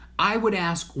logic. I would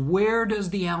ask, where does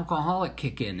the alcoholic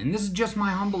kick in? And this is just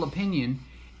my humble opinion.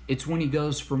 It's when he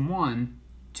goes from one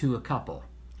to a couple,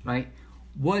 right?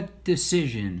 What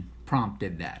decision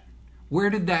prompted that? Where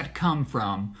did that come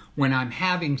from when I'm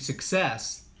having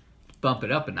success? Bump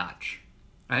it up a notch,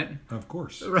 right? Of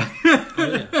course. Right.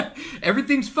 Oh, yeah.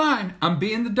 Everything's fine. I'm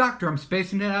being the doctor. I'm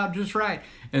spacing it out just right.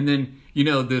 And then,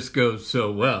 this goes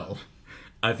so well.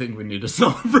 I think we need to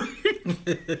celebrate.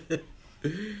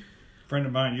 A friend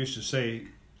of mine used to say,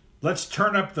 let's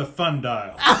turn up the fun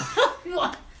dial.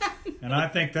 And I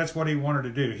think that's what he wanted to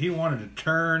do. He wanted to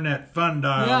turn that fun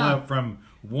dial up from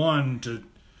one to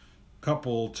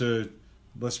couple to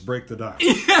let's break the dial.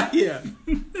 Yeah.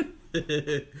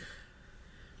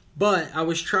 But I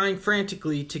was trying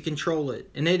frantically to control it,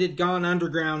 and it had gone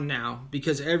underground now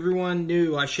because everyone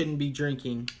knew I shouldn't be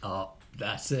drinking. Oh,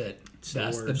 that's it. It's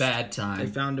That's the the worst. bad time. They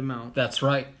found him out. That's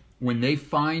right. When they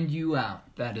find you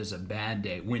out, that is a bad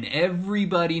day. When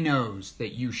everybody knows that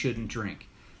you shouldn't drink,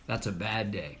 that's a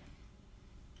bad day.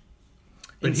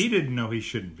 But he didn't know he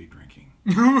shouldn't be drinking.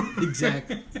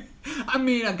 Exactly. I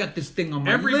mean, I got this thing on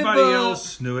my Everybody liver.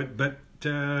 else knew it, but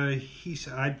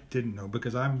I didn't know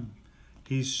because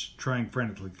he's trying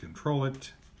frantically to control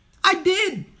it. I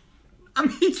did. I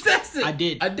mean, he says it. I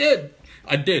did.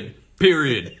 I did.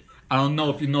 Period. I don't know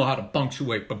if you know how to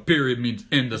punctuate, but period means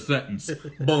end the sentence.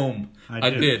 Boom. I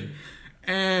did.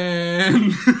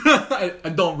 And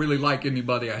I don't really like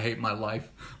anybody. I hate my life,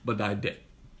 but I did.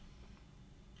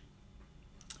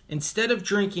 Instead of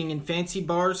drinking in fancy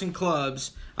bars and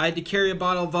clubs, I had to carry a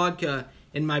bottle of vodka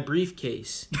in my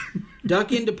briefcase,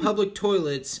 duck into public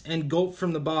toilets, and gulp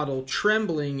from the bottle,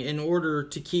 trembling in order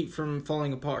to keep from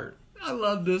falling apart. I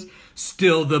love this.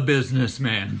 Still the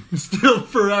businessman. Still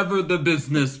forever the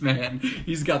businessman.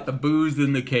 He's got the booze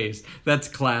in the case. That's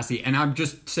classy. And I'm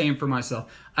just saying for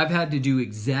myself, I've had to do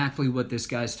exactly what this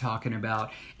guy's talking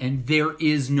about. And there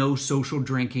is no social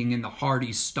drinking in the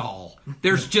Hardee's stall.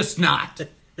 There's just not.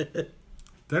 They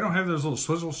don't have those little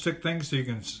swizzle stick things so you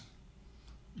can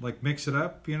like mix it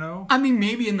up, you know? I mean,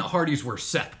 maybe in the Hardee's where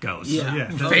Seth goes. Yeah.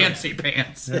 Fancy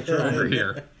pants over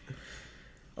here.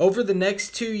 Over the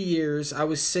next 2 years, I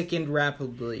was sickened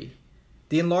rapidly.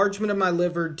 The enlargement of my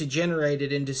liver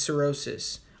degenerated into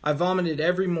cirrhosis. I vomited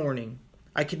every morning.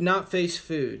 I could not face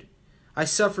food. I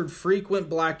suffered frequent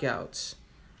blackouts.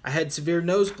 I had severe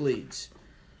nosebleeds.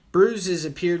 Bruises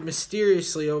appeared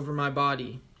mysteriously over my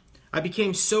body. I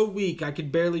became so weak I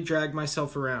could barely drag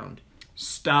myself around.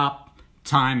 Stop.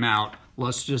 Time out.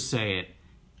 Let's just say it.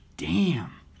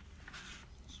 Damn.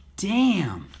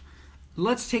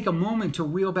 Let's take a moment to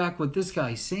reel back what this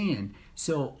guy's saying.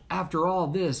 So after all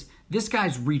this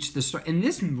guy's reached the start. And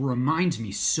this reminds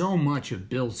me so much of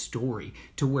Bill's story,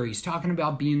 to where he's talking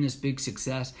about being this big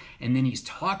success, and then he's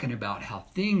talking about how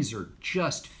things are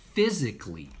just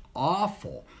physically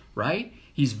awful, right?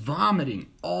 He's vomiting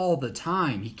all the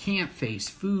time. He can't face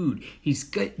food. He's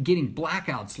getting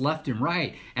blackouts left and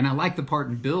right. And I like the part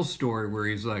in Bill's story where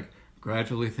he's like,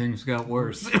 gradually things got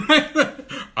worse.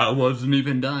 I wasn't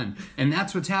even done. And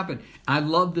that's what's happened. I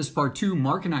love this part too.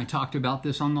 Mark and I talked about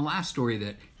this on the last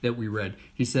story that we read.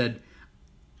 He said,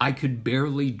 I could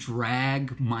barely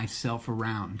drag myself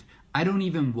around. I don't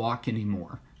even walk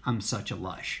anymore. I'm such a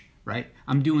lush, right?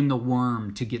 I'm doing the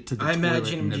worm to get to the toilet in the bathroom. I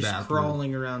imagine him just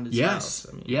crawling around his house.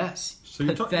 Yes. So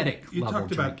Pathetic you level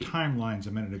talked about drinking. timelines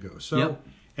a minute ago. So Yep.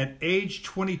 at age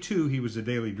 22, he was a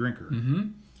daily drinker. Mm-hmm.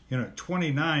 You know, at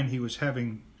 29, he was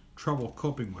having trouble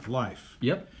coping with life.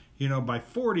 Yep. You know, by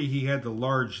 40, he had the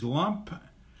large lump,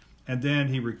 and then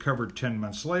he recovered 10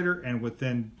 months later, and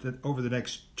over the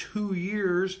next 2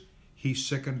 years, he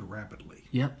sickened rapidly.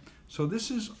 Yep. So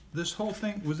this whole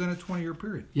thing was in a 20-year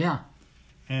period. Yeah.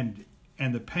 And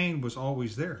the pain was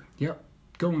always there. Yep.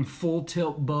 Going full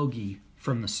tilt bogey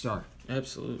from the start.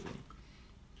 Absolutely.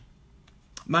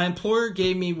 My employer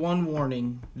gave me one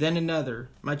warning, then another.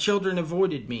 My children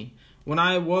avoided me. When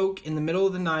I awoke in the middle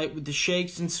of the night with the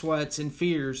shakes and sweats and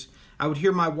fears, I would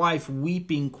hear my wife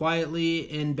weeping quietly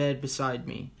in bed beside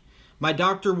me. My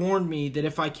doctor warned me that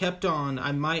if I kept on,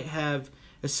 I might have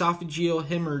esophageal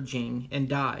hemorrhaging and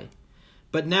die.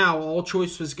 But now all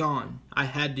choice was gone. I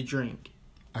had to drink.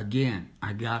 Again,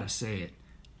 I gotta say it.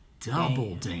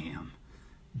 Double damn.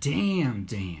 Damn.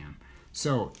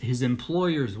 So his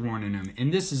employer's warning him,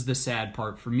 and this is the sad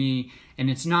part for me, and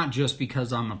it's not just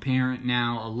because I'm a parent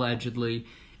now, allegedly.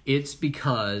 It's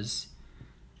because,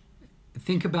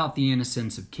 think about the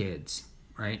innocence of kids,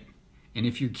 right? And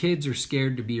if your kids are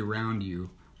scared to be around you,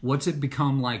 what's it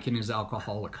become like in his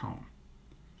alcoholic home?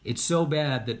 It's so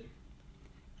bad that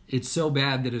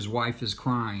his wife is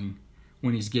crying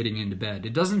when he's getting into bed.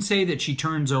 It doesn't say that she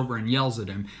turns over and yells at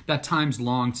him. That time's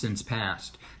long since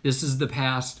passed. This is the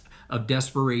past of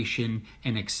desperation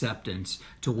and acceptance,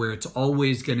 to where it's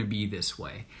always going to be this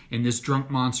way. And this drunk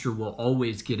monster will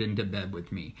always get into bed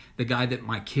with me, the guy that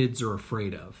my kids are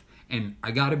afraid of. And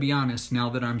I got to be honest, now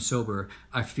that I'm sober,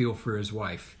 I feel for his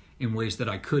wife in ways that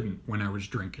I couldn't when I was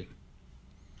drinking.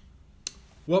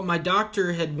 What my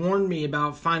doctor had warned me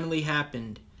about finally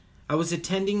happened. I was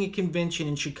attending a convention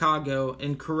in Chicago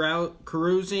and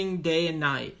carousing day and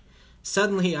night.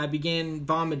 Suddenly, I began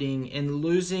vomiting and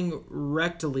losing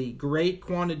rectally great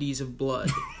quantities of blood.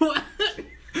 What?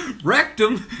 Wrecked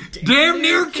him? Damn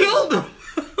near killed him!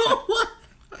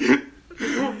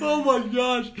 Oh my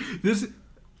gosh. This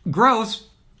gross.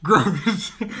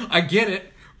 I get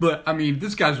it. But, I mean,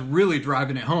 this guy's really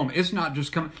driving it home. It's not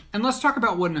just coming... And let's talk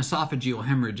about what an esophageal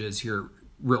hemorrhage is here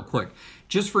real quick.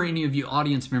 Just for any of you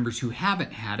audience members who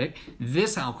haven't had it,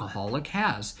 this alcoholic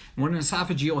has. What an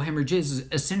esophageal hemorrhage is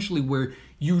essentially where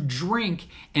you drink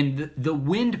and the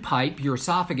windpipe, your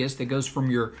esophagus that goes from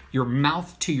your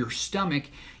mouth to your stomach,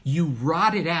 you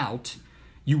rot it out.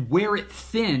 You wear it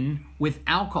thin with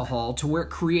alcohol to where it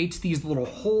creates these little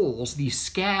holes, these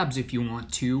scabs, if you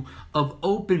want to, of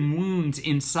open wounds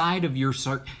inside of your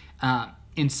esophagus,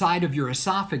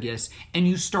 and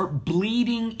you start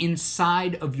bleeding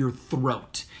inside of your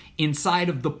throat, inside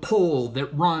of the pole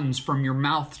that runs from your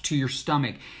mouth to your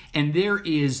stomach. And there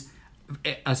is,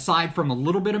 aside from a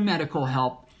little bit of medical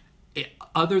help,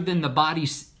 other than the body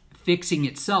fixing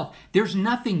itself, there's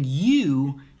nothing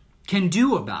you can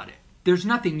do about it. There's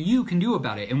nothing you can do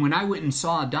about it. And when I went and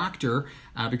saw a doctor,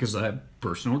 because I have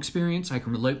personal experience, I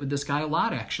can relate with this guy a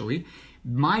lot, actually.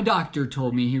 My doctor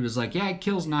told me, he was like, yeah, it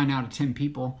kills 9 out of 10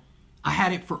 people. I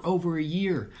had it for over a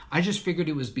year. I just figured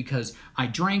it was because I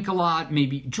drank a lot.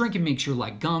 Maybe drinking makes your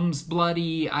like gums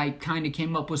bloody. I kind of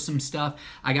came up with some stuff.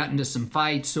 I got into some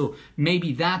fights. So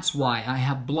maybe that's why I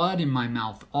have blood in my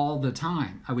mouth all the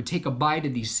time. I would take a bite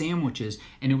of these sandwiches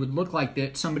and it would look like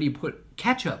that somebody put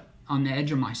ketchup on the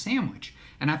edge of my sandwich.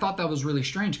 And I thought that was really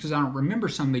strange because I don't remember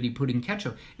somebody putting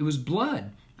ketchup. It was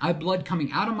blood. I had blood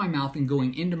coming out of my mouth and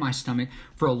going into my stomach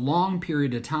for a long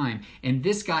period of time. And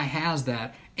this guy has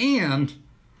that. And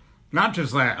not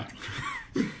just that,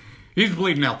 he's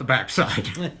bleeding out the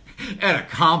backside at a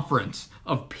conference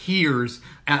of peers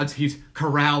as he's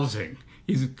carousing.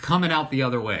 He's coming out the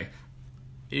other way.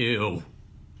 Ew.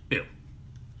 Ew.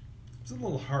 It's a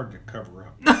little hard to cover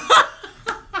up.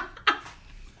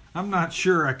 I'm not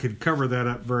sure I could cover that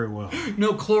up very well.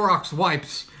 No Clorox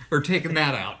wipes are taking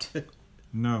that out.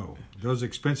 No, those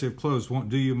expensive clothes won't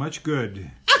do you much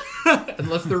good.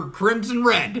 Unless they're crimson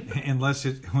red. Unless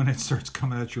when it starts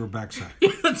coming out your backside.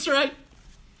 Yeah, that's right.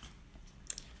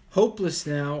 Hopeless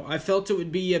now, I felt it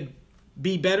would be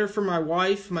better for my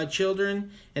wife, my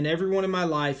children, and everyone in my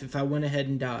life if I went ahead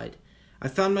and died. I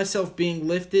found myself being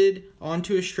lifted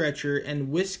onto a stretcher and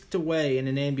whisked away in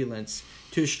an ambulance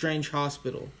to a strange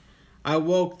hospital. I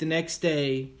awoke the next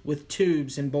day with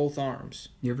tubes in both arms.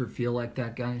 You ever feel like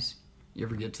that, guys? You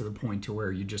ever get to the point to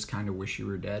where you just kind of wish you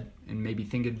were dead and maybe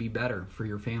think it'd be better for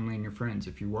your family and your friends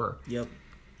if you were? Yep.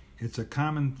 It's a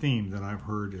common theme that I've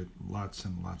heard at lots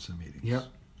and lots of meetings. Yep.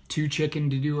 Too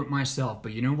chicken to do it myself.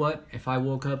 But you know what? If I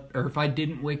woke up, or if I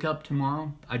didn't wake up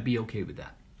tomorrow, I'd be okay with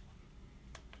that.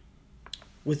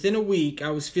 Within a week,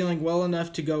 I was feeling well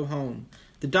enough to go home.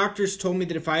 The doctors told me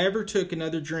that if I ever took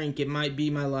another drink, it might be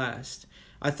my last.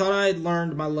 I thought I had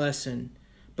learned my lesson,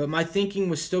 but my thinking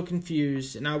was still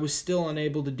confused, and I was still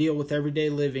unable to deal with everyday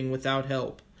living without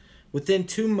help. Within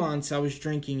 2 months, I was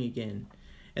drinking again.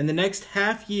 In the next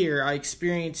half year, I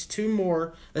experienced 2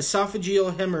 more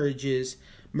esophageal hemorrhages,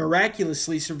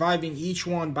 miraculously surviving each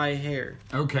one by a hair.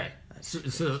 Okay.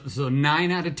 So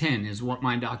 9 out of 10 is what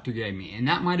my doctor gave me. And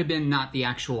that might have been not the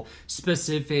actual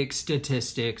specific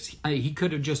statistics. He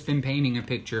could have just been painting a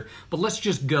picture. But let's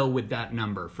just go with that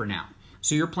number for now.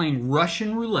 So you're playing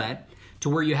Russian roulette to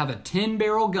where you have a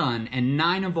 10-barrel gun and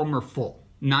 9 of them are full.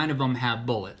 9 of them have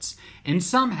bullets. And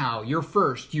somehow, you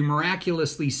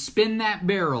miraculously spin that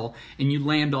barrel and you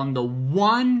land on the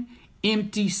one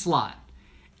empty slot.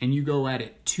 And you go at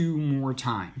it 2 more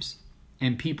times.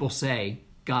 And people say,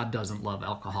 God doesn't love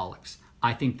alcoholics.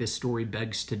 I think this story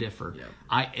begs to differ. Yep.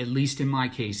 At least in my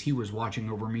case, he was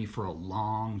watching over me for a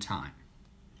long time.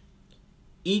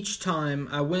 Each time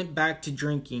I went back to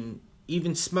drinking,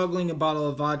 even smuggling a bottle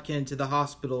of vodka into the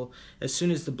hospital as soon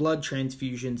as the blood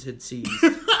transfusions had ceased.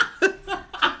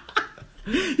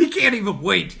 He can't even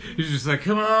wait. He's just like,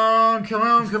 come on.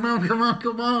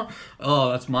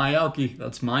 Oh, that's my alky.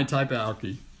 That's my type of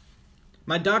alky.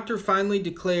 My doctor finally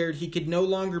declared he could no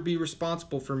longer be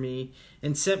responsible for me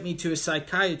and sent me to a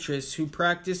psychiatrist who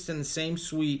practiced in the same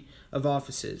suite of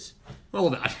offices.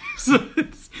 Hold on.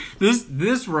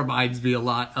 This reminds me a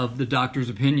lot of the doctor's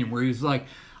opinion where he's like,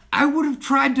 I would have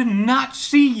tried to not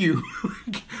see you.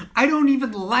 I don't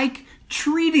even like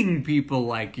treating people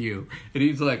like you. And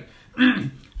he's like,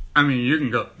 I mean, you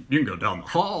can go down the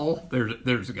hall.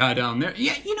 There's a guy down there.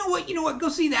 Yeah, you know what? Go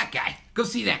see that guy.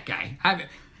 I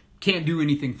can't do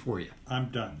anything for you.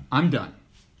 I'm done.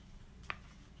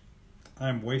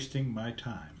 I'm wasting my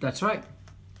time. That's right.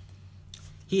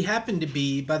 He happened to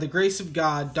be, by the grace of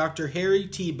God, Dr. Harry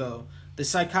Tebow, the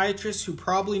psychiatrist who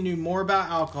probably knew more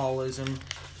about alcoholism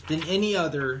than any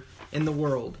other in the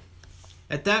world.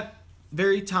 At that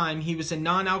very time, he was a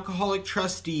non-alcoholic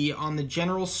trustee on the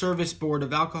General Service Board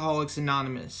of Alcoholics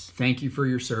Anonymous. Thank you for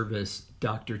your service,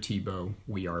 Dr. Tebow.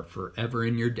 We are forever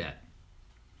in your debt.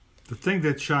 The thing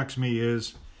that shocks me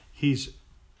is he's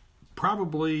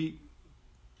probably,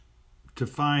 to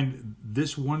find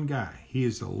this one guy, he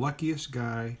is the luckiest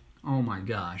guy. Oh my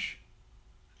gosh.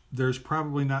 There's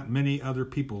probably not many other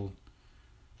people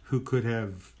who could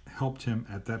have helped him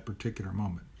at that particular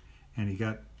moment. And he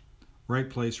got right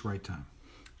place, right time.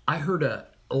 I heard a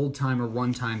old timer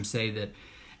one time say that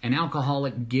an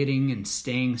alcoholic getting and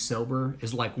staying sober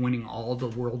is like winning all the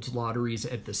world's lotteries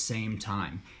at the same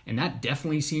time. And that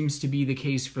definitely seems to be the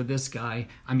case for this guy.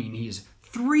 I mean, he's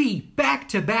 3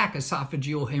 back-to-back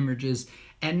esophageal hemorrhages,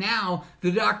 and now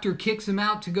the doctor kicks him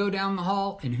out to go down the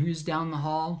hall, and who's down the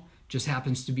hall? Just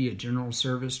happens to be a general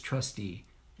service trustee.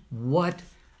 What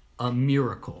a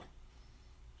miracle.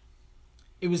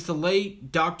 It was the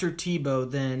late Dr. Tebow,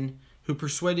 then, who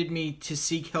persuaded me to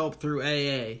seek help through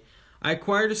AA. I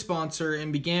acquired a sponsor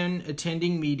and began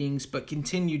attending meetings, but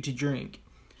continued to drink.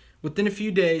 Within a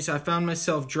few days, I found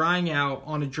myself drying out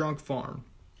on a drunk farm.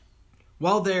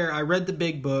 While there, I read the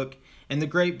Big Book and the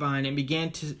Grapevine and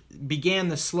began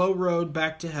the slow road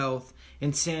back to health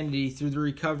and sanity through the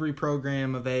recovery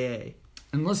program of AA.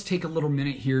 And let's take a little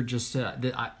minute here. Just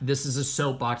this is a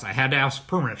soapbox. I had to ask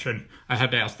permission. I had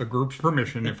to ask the group's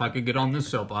permission if I could get on this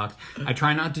soapbox. I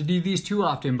try not to do these too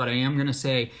often, but I am going to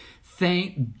say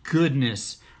thank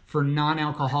goodness for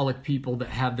non-alcoholic people that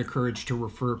have the courage to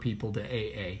refer people to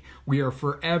AA. We are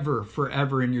forever,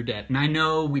 forever in your debt. And I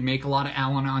know we make a lot of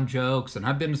Al-Anon jokes, and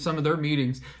I've been to some of their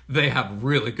meetings. They have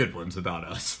really good ones about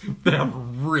us. They have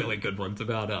really good ones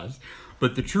about us.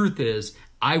 But the truth is,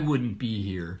 I wouldn't be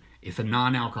here if a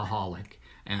non-alcoholic,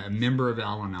 a member of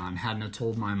Al-Anon, hadn't have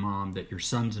told my mom that your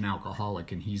son's an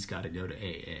alcoholic and he's got to go to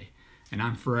AA. And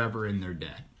I'm forever in their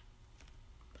debt.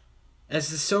 As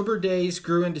the sober days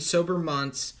grew into sober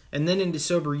months and then into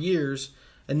sober years,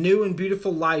 a new and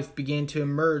beautiful life began to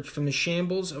emerge from the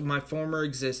shambles of my former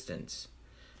existence.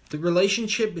 The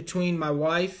relationship between my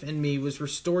wife and me was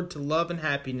restored to love and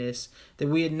happiness that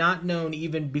we had not known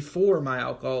even before my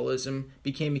alcoholism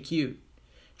became acute.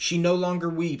 She no longer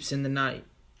weeps in the night.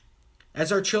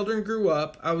 As our children grew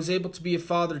up, I was able to be a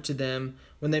father to them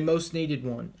when they most needed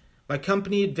one. My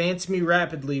company advanced me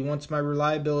rapidly once my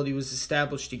reliability was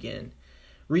established again.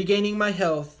 Regaining my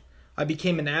health, I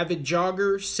became an avid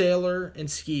jogger, sailor, and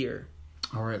skier.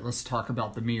 All right, let's talk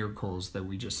about the miracles that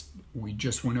we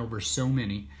just went over so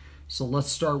many. So let's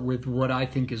start with what I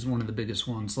think is one of the biggest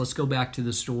ones. Let's go back to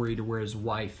the story to where his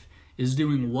wife is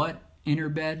doing what in her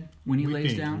bed when he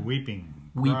lays down? Weeping.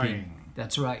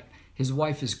 That's right. His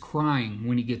wife is crying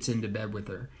when he gets into bed with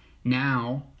her.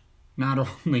 Now, not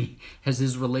only has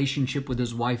his relationship with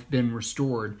his wife been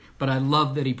restored, but I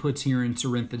love that he puts here in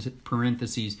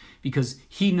parentheses because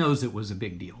he knows it was a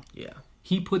big deal. Yeah.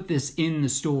 He put this in the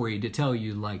story to tell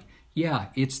you, like, yeah,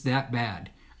 it's that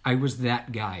bad. I was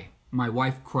that guy. My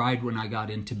wife cried when I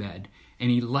got into bed. And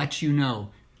he lets you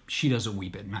know she doesn't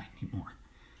weep at night anymore.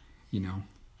 You know,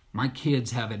 my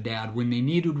kids have a dad. When they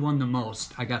needed one the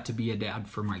most, I got to be a dad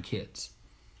for my kids.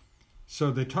 So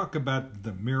they talk about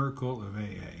the miracle of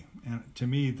AA. And to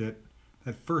me, that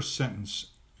first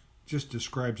sentence just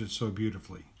describes it so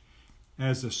beautifully.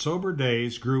 As the sober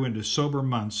days grew into sober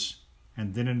months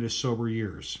and then into sober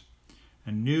years,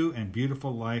 a new and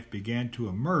beautiful life began to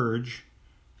emerge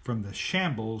from the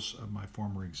shambles of my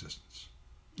former existence.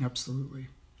 Absolutely.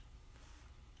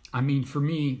 I mean, for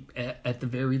me, at the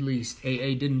very least,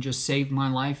 AA didn't just save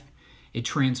my life, it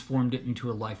transformed it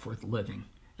into a life worth living.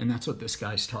 And that's what this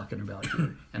guy's talking about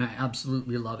here. And I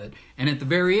absolutely love it. And at the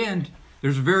very end,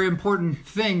 there's a very important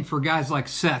thing for guys like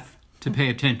Seth to pay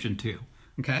attention to.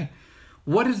 Okay?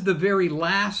 What is the very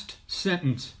last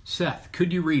sentence? Seth,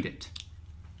 could you read it?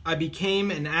 I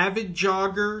became an avid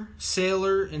jogger,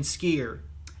 sailor, and skier.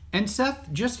 And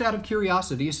Seth, just out of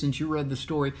curiosity, since you read the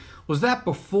story, was that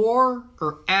before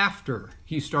or after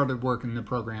he started working the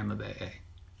program of AA?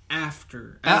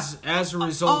 After, as a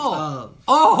result of.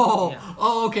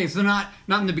 Okay. So not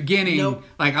in the beginning. Nope.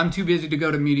 Like I'm too busy to go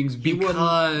to meetings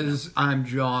because I'm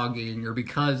jogging or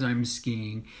because I'm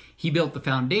skiing. He built the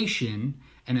foundation,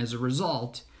 and as a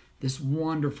result, this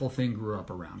wonderful thing grew up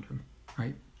around him,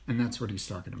 right? And that's what he's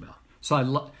talking about. So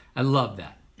I love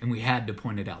that, and we had to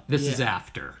point it out. This is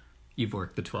after you've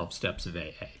worked the 12 steps of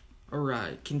AA. All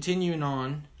right, continuing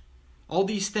on. All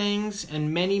these things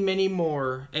and many, many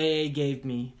more AA gave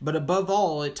me, but above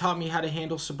all, it taught me how to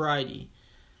handle sobriety.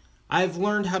 I have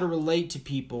learned how to relate to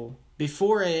people.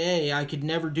 Before AA, I could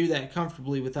never do that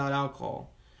comfortably without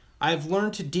alcohol. I have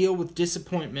learned to deal with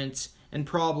disappointments and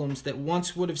problems that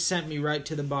once would have sent me right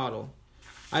to the bottle.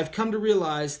 I've come to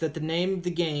realize that the name of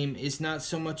the game is not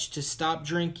so much to stop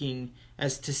drinking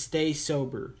as to stay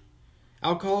sober.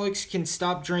 Alcoholics can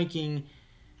stop drinking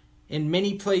in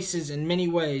many places in many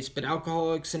ways, but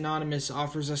Alcoholics Anonymous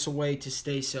offers us a way to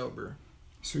stay sober.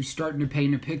 So he's starting to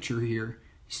paint a picture here.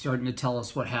 He's starting to tell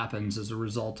us what happens as a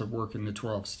result of working the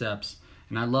 12 steps.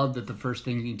 And I love that the first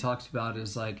thing he talks about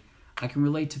is like, I can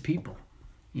relate to people.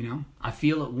 You know, I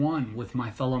feel at one with my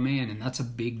fellow man, and that's a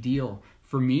big deal.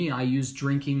 For me, I use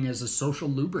drinking as a social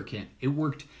lubricant. It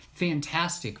worked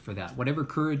fantastic for that. Whatever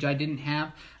courage I didn't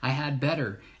have, I had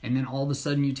better. And then all of a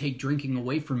sudden you take drinking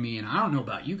away from me, and I don't know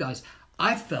about you guys,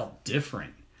 I felt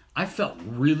different. I felt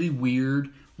really weird,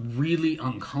 really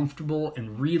uncomfortable,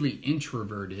 and really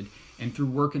introverted. And through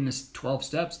working this 12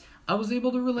 steps, I was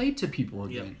able to relate to people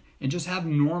again. Yep. And just have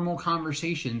normal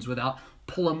conversations without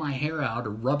pulling my hair out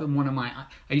or rubbing one of my...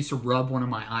 I used to rub one of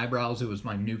my eyebrows. It was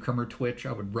my newcomer twitch.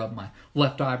 I would rub my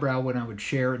left eyebrow when I would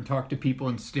share and talk to people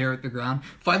and stare at the ground.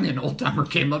 Finally, an old timer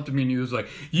came up to me and he was like,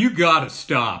 "You gotta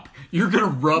stop. You're gonna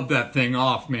rub that thing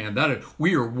off, man.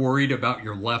 We are worried about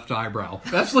your left eyebrow."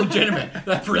 That's legitimate.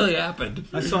 That really happened.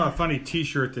 I saw a funny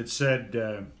t-shirt that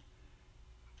said,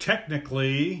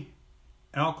 technically,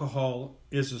 alcohol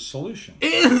is a solution.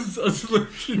 Is a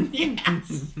solution,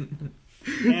 yes.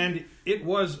 And it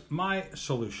was my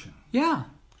solution. Yeah.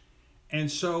 And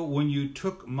so when you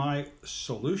took my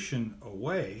solution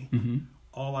away,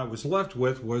 all I was left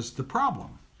with was the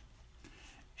problem.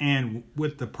 And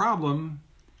with the problem,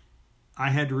 I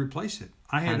had to replace it.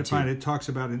 I had to find, it talks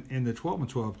about in the 12 and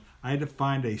 12, I had to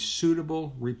find a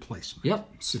suitable replacement. Yep.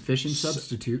 Sufficient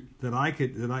substitute. That's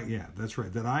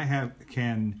right. That I have,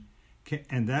 can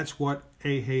and that's what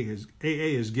AA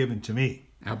has given to me.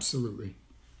 Absolutely.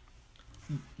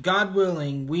 God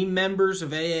willing, we members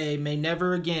of AA may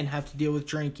never again have to deal with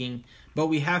drinking, but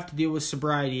we have to deal with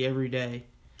sobriety every day.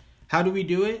 How do we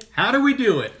do it? How do we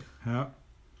do it?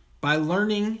 By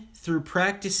learning through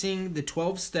practicing the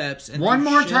 12 steps and One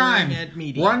more time. at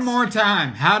meetings. One more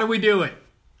time. How do we do it?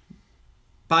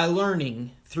 By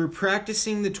learning through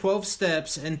practicing the 12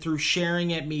 steps and through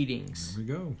sharing at meetings. There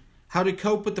we go. How to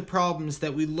cope with the problems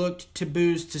that we looked to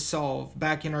booze to solve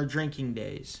back in our drinking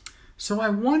days. So I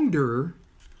wonder,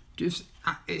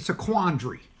 it's a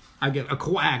quandary. I get a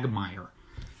quagmire.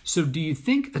 So do you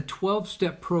think a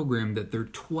 12-step program, that they're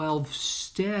 12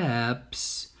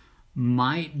 steps,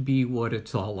 might be what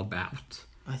it's all about?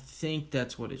 I think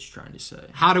that's what it's trying to say.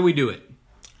 How do we do it?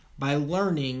 By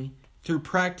learning through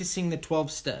practicing the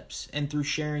 12 steps and through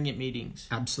sharing at meetings.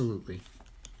 Absolutely.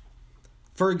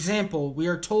 For example, we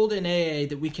are told in AA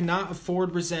that we cannot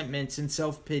afford resentments and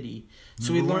self-pity.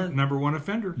 So Number one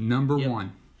offender. Number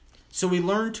one. So we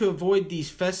learn to avoid these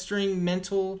festering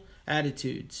mental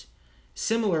attitudes.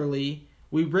 Similarly,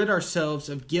 we rid ourselves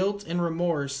of guilt and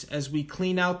remorse as we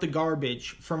clean out the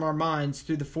garbage from our minds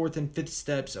through the 4th and 5th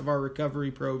steps of our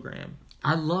recovery program.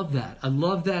 I love that. I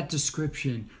love that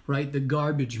description, right? The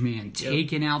garbage man,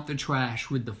 taking out the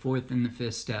trash with the 4th and the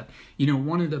 5th step. You know,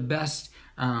 one of the best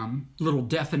little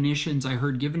definitions I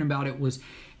heard given about it was,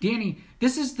 Danny,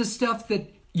 this is the stuff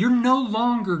that you're no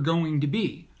longer going to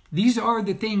be. These are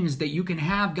the things that you can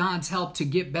have God's help to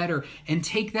get better and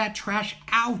take that trash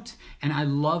out. And I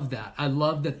love that. I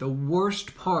love that the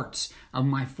worst parts of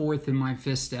my 4th and my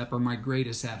 5th step are my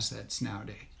greatest assets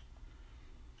nowadays.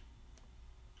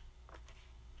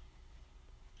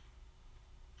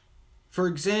 For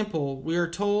example, we are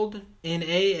told in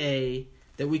AA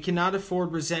that we cannot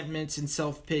afford resentments and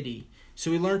self-pity, so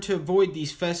we learn to avoid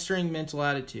these festering mental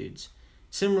attitudes.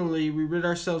 Similarly, we rid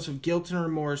ourselves of guilt and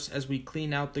remorse as we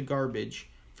clean out the garbage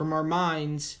from our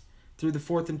minds through the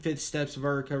 4th and 5th steps of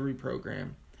our recovery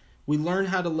program. We learn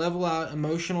how to level out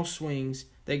emotional swings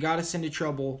that got us into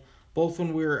trouble both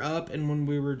when we were up and when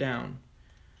we were down.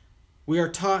 We are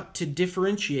taught to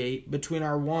differentiate between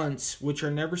our wants, which are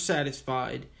never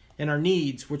satisfied, and our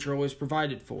needs, which are always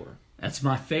provided for. That's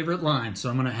my favorite line, so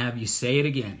I'm going to have you say it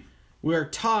again. We are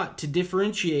taught to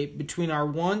differentiate between our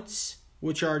wants,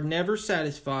 which are never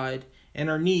satisfied, and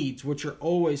our needs, which are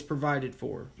always provided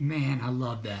for. Man, I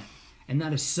love that. And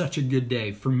that is such a good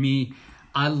day. For me,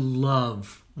 I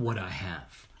love what I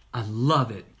have. I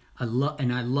love it. I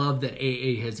love that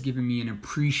AA has given me an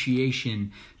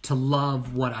appreciation to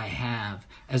love what I have,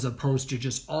 as opposed to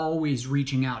just always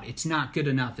reaching out. It's not good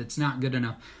enough. It's not good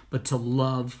enough. But to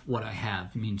love what I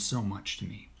have means so much to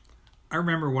me. I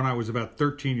remember when I was about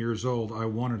 13 years old, I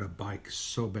wanted a bike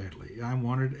so badly. I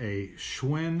wanted a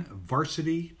Schwinn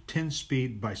Varsity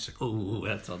 10-speed bicycle. Oh,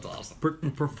 that sounds awesome.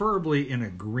 Preferably in a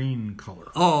green color.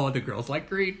 Oh, the girls like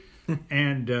green.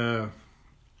 And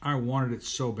I wanted it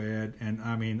so bad, and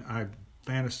I mean, I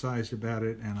fantasized about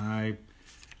it, and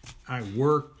I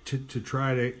worked to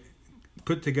try to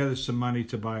put together some money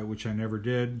to buy it, which I never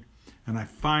did, and I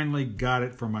finally got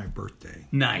it for my birthday.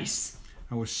 Nice.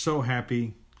 I was so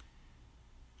happy.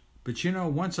 But you know,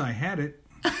 once I had it,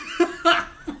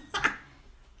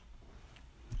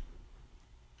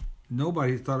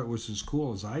 nobody thought it was as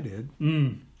cool as I did.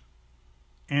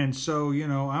 And so, you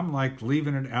know, I'm like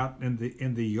leaving it out in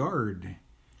the yard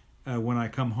when I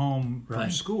come home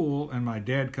from school, and my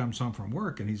dad comes home from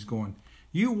work, and he's going,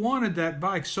 "You wanted that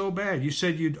bike so bad. You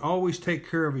said you'd always take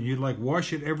care of it. You'd like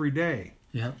wash it every day."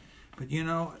 Yeah. But you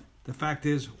know, the fact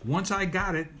is, once I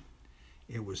got it,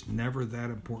 it was never that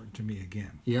important to me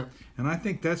again. Yep. And I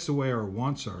think that's the way our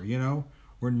wants are, you know.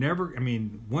 We're never, I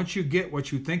mean, once you get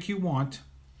what you think you want,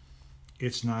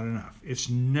 it's not enough. It's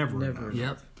never enough.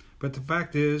 Yep. But the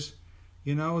fact is,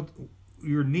 you know,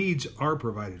 your needs are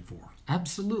provided for.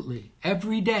 Absolutely.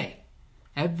 Every day.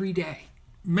 Every day.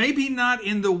 Maybe not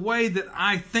in the way that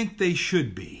I think they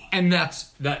should be. And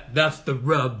that's the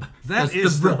rub. That's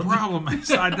the problem.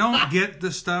 Is I don't get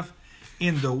the stuff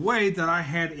in the way that I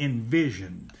had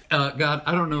envisioned. God,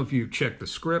 I don't know if you checked the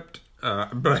script,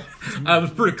 but I was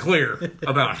pretty clear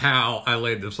about how I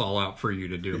laid this all out for you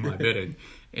to do my bidding.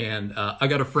 And I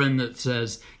got a friend that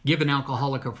says, give an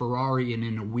alcoholic a Ferrari and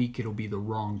in a week it'll be the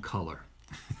wrong color.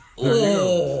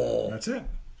 That's it.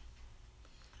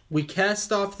 We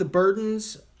cast off the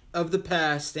burdens of the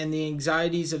past and the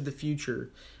anxieties of the future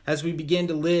as we begin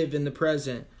to live in the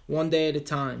present, one day at a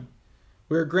time.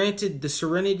 We are granted the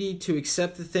serenity to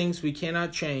accept the things we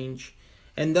cannot change,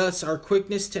 and thus our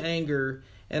quickness to anger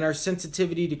and our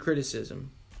sensitivity to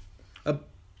criticism.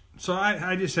 So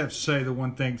I just have to say the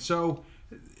one thing. So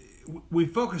we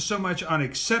focus so much on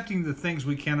accepting the things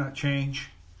we cannot change.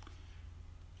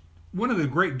 One of the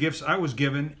great gifts I was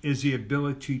given is the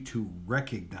ability to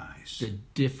recognize. To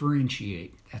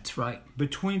differentiate. That's right.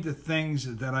 Between the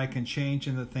things that I can change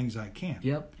and the things I can't.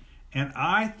 Yep. And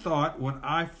I thought when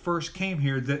I first came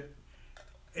here that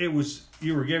it was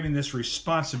you were giving this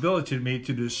responsibility to me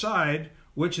to decide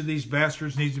which of these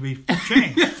bastards needs to be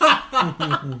changed.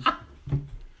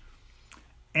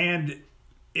 And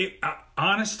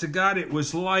honest to God, it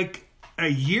was like a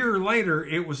year later,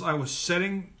 I was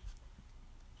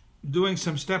doing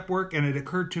some step work, and it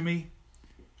occurred to me,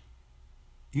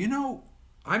 you know,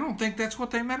 I don't think that's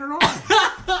what they meant at all.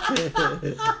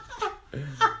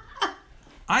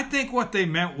 I think what they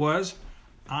meant was,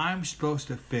 I'm supposed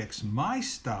to fix my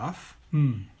stuff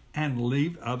and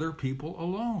leave other people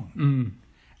alone.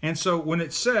 And so when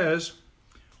it says,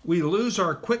 we lose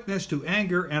our quickness to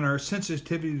anger and our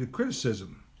sensitivity to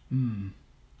criticism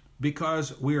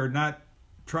because we are not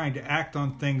trying to act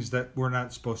on things that we're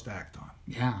not supposed to act on.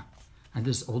 Yeah. I had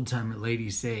this old-timer lady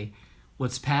say,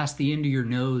 what's past the end of your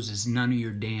nose is none of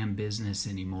your damn business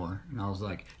anymore. And I was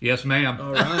like, yes, ma'am.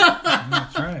 All right.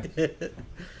 That's right.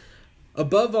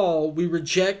 Above all, we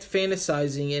reject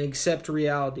fantasizing and accept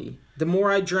reality. The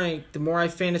more I drank, the more I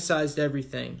fantasized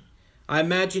everything. I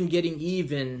imagined getting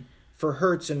even for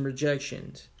hurts and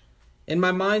rejections. In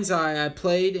my mind's eye, I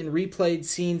played and replayed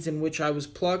scenes in which I was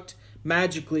plucked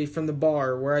magically from the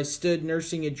bar where I stood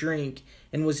nursing a drink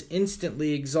and was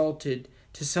instantly exalted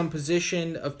to some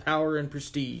position of power and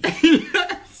prestige.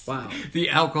 Yes. Wow. The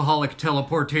alcoholic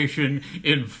teleportation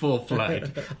in full flight.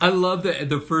 I love that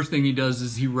the first thing he does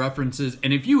is he references,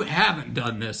 and if you haven't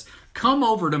done this, come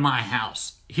over to my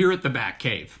house here at the Bat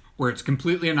Cave, where it's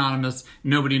completely anonymous,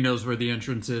 nobody knows where the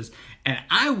entrance is, and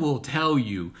I will tell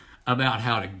you about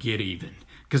how to get even.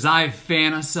 Because I've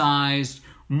fantasized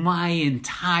my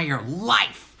entire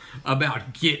life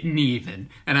about getting even.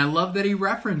 And I love that he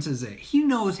references it. He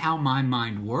knows how my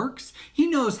mind works. He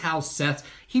knows how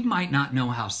he might not know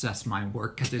how Seth's mind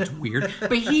works because it's weird,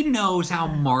 but he knows how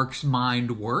Mark's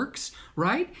mind works,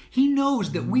 right? He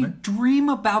knows that we dream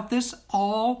about this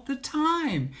all the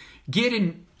time.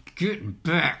 Getting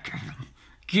back at them.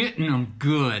 Getting them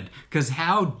good. Because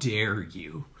how dare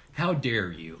you? How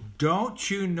dare you? Don't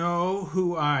you know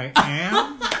who I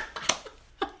am?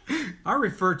 I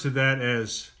refer to that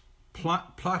as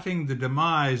plotting the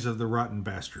demise of the rotten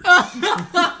bastards.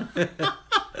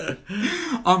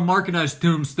 On Mark and I's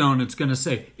tombstone, it's going to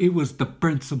say, it was the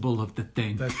principle of the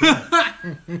thing. That's right.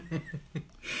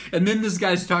 And then this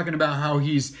guy's talking about how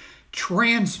he's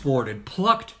transported,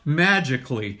 plucked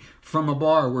magically from a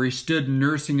bar where he stood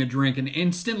nursing a drink and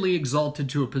instantly exalted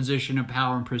to a position of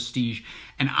power and prestige.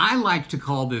 And I like to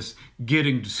call this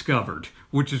getting discovered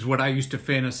which is what I used to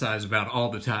fantasize about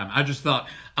all the time. I just thought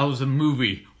I was a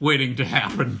movie waiting to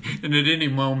happen, and at any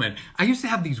moment, I used to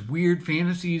have these weird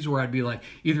fantasies where I'd be like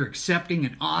either accepting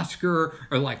an Oscar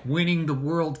or like winning the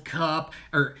World Cup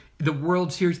or the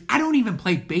World Series. I don't even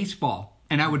play baseball,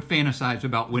 and I would fantasize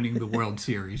about winning the World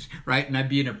Series, right? And I'd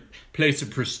be in a place of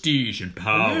prestige and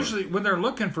power. Well, usually, when they're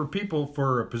looking for people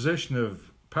for a position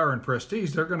of power and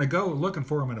prestige, they're going to go looking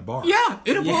for them in a bar. Yeah,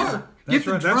 in a bar. That's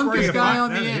Get right. the That's where drunkest you guy find,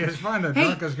 on the end. Find the Hey,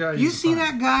 drunkest guy you can see find.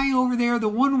 that guy over there, the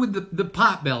one with the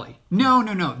pot belly? No,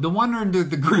 the one under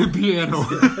the grand piano.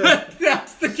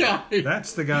 That's the guy.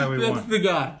 That's the guy we That's want. the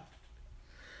guy.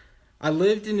 I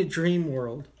lived in a dream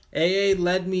world. AA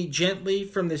led me gently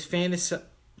from this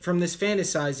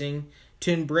fantasizing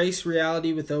to embrace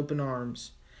reality with open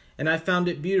arms, and I found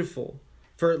it beautiful.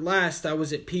 For at last I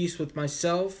was at peace with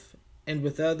myself and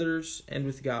with others and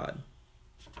with God.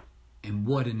 And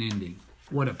what an ending.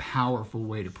 What a powerful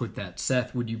way to put that.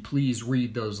 Seth, would you please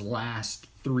read those last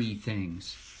 3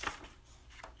 things?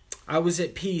 I was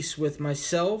at peace with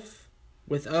myself,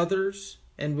 with others,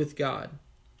 and with God.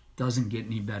 Doesn't get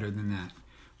any better than that,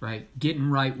 right? Getting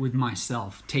right with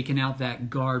myself, taking out that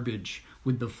garbage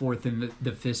with the 4th and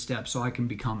the 5th step so I can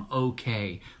become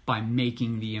okay by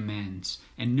making the amends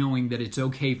and knowing that it's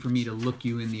okay for me to look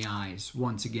you in the eyes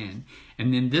once again.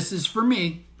 And then this is for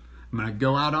me. I'm going to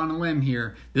go out on a limb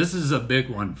here. This is a big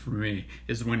one for me,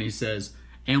 is when he says,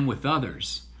 and with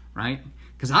others, right?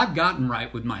 Because I've gotten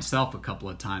right with myself a couple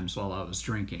of times while I was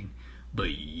drinking.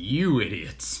 But you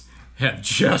idiots have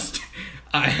just,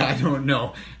 I don't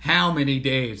know how many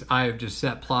days I have just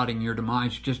sat plotting your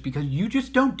demise just because you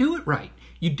just don't do it right.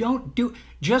 You don't do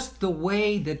just the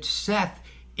way that Seth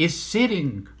is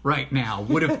sitting right now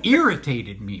would have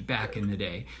irritated me back in the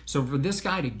day. So for this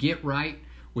guy to get right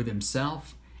with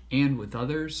himself and with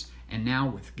others and now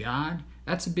with God,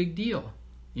 that's a big deal.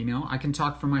 You know, I can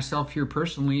talk for myself here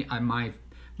personally.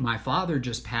 My father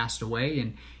just passed away,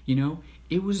 and you know,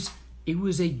 it was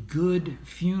a good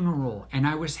funeral, and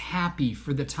I was happy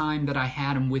for the time that I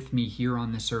had him with me here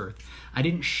on this earth. I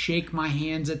didn't shake my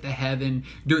hands at the heaven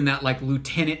doing that like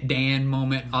Lieutenant Dan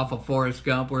moment off of Forrest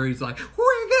Gump where he's like,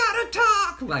 we gotta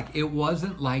talk. Like, it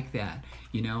wasn't like that.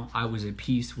 You know, I was at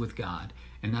peace with God,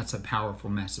 and that's a powerful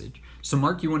message. So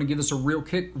Mark, you want to give us a real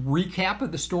quick recap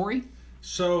of the story?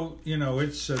 So, you know,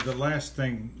 it's the last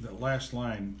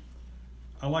line,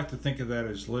 I like to think of that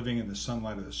as living in the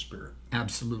sunlight of the Spirit.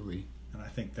 Absolutely. And I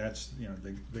think that's, you know,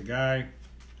 the guy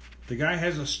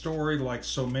has a story like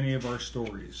so many of our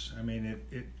stories. I mean,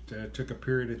 it took a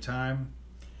period of time,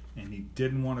 and he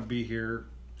didn't want to be here,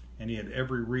 and he had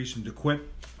every reason to quit,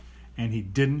 and he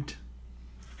didn't.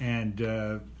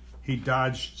 And he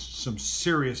dodged some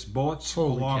serious bullets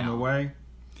along the way.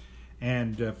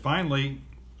 And finally,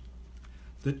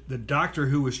 the doctor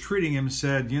who was treating him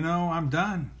said, you know, I'm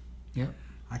done. Yep.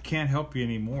 I can't help you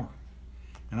anymore.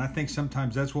 And I think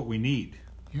sometimes that's what we need.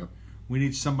 Yep. We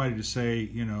need somebody to say,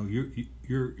 you know,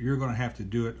 you're going to have to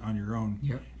do it on your own.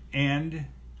 Yep. And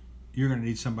you're going to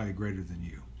need somebody greater than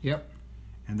you. Yep.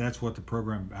 And that's what the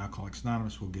program Alcoholics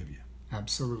Anonymous will give you.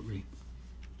 Absolutely.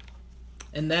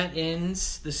 And that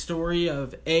ends the story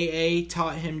of AA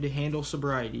taught him to handle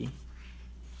sobriety.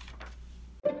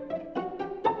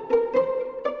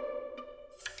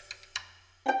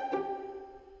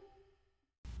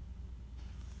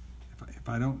 If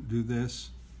I don't do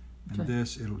this and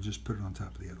this, it'll just put it on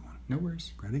top of the other one. No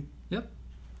worries. Ready? Yep.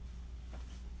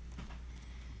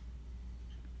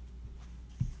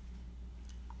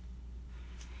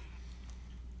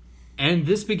 And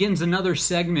this begins another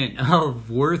segment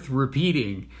of Worth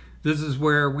Repeating. This is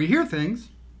where we hear things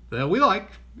that we like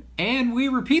and we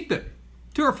repeat them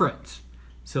to our friends.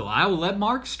 So I will let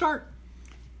Mark start.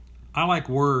 I like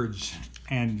words,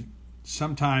 and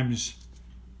sometimes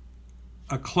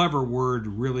a clever word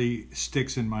really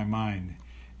sticks in my mind.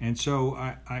 And so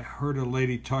I heard a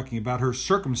lady talking about her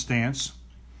circumstance,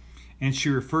 and she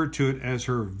referred to it as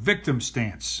her victim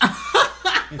stance.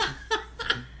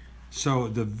 So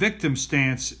the victim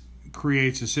stance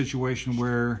creates a situation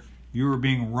where you are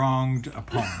being wronged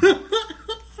upon. I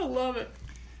love it.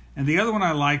 And the other one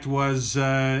I liked was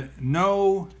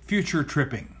no future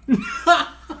tripping.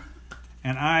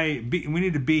 And we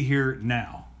need to be here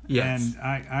now. Yes.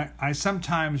 And I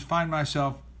sometimes find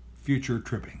myself future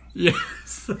tripping.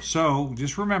 Yes. So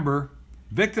just remember,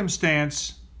 victim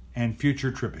stance and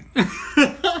future tripping.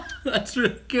 That's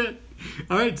really good.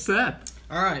 All right, Seth.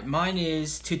 All right, mine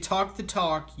is to talk the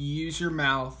talk, you use your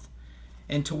mouth,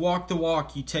 and to walk the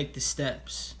walk, you take the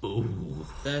steps. Ooh.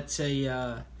 That's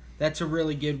a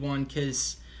really good one,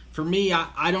 because for me,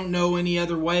 I don't know any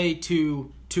other way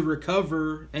to to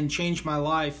recover and change my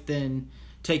life than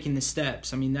taking the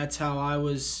steps. I mean, that's how I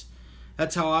was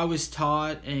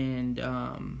taught, and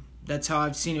that's how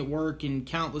I've seen it work in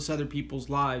countless other people's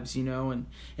lives, you know.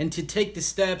 And to take the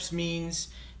steps means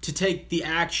to take the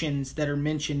actions that are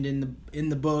mentioned in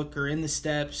the book or in the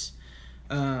steps,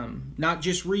 not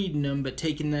just reading them, but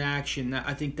taking the action.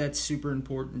 I think that's super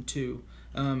important too.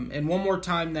 And one more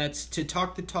time, that's to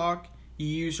talk the talk, you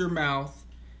use your mouth,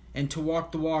 and to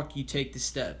walk the walk, you take the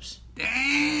steps.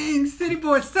 Dang, City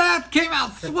Boy Seth came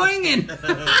out swinging.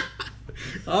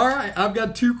 All right, I've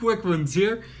got 2 quick ones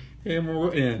here, and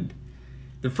we'll end.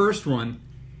 The first one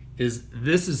is,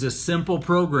 this is a simple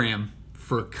program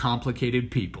for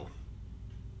complicated people.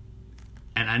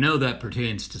 And I know that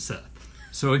pertains to Seth.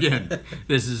 So again,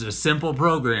 this is a simple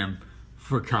program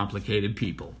for complicated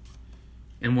people.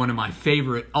 And one of my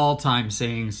favorite all-time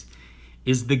sayings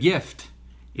is, the gift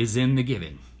is in the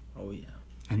giving. Oh, yeah.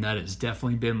 And that has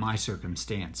definitely been my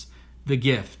circumstance. The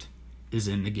gift is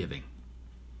in the giving.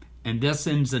 And this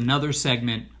ends another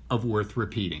segment of Worth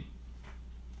Repeating.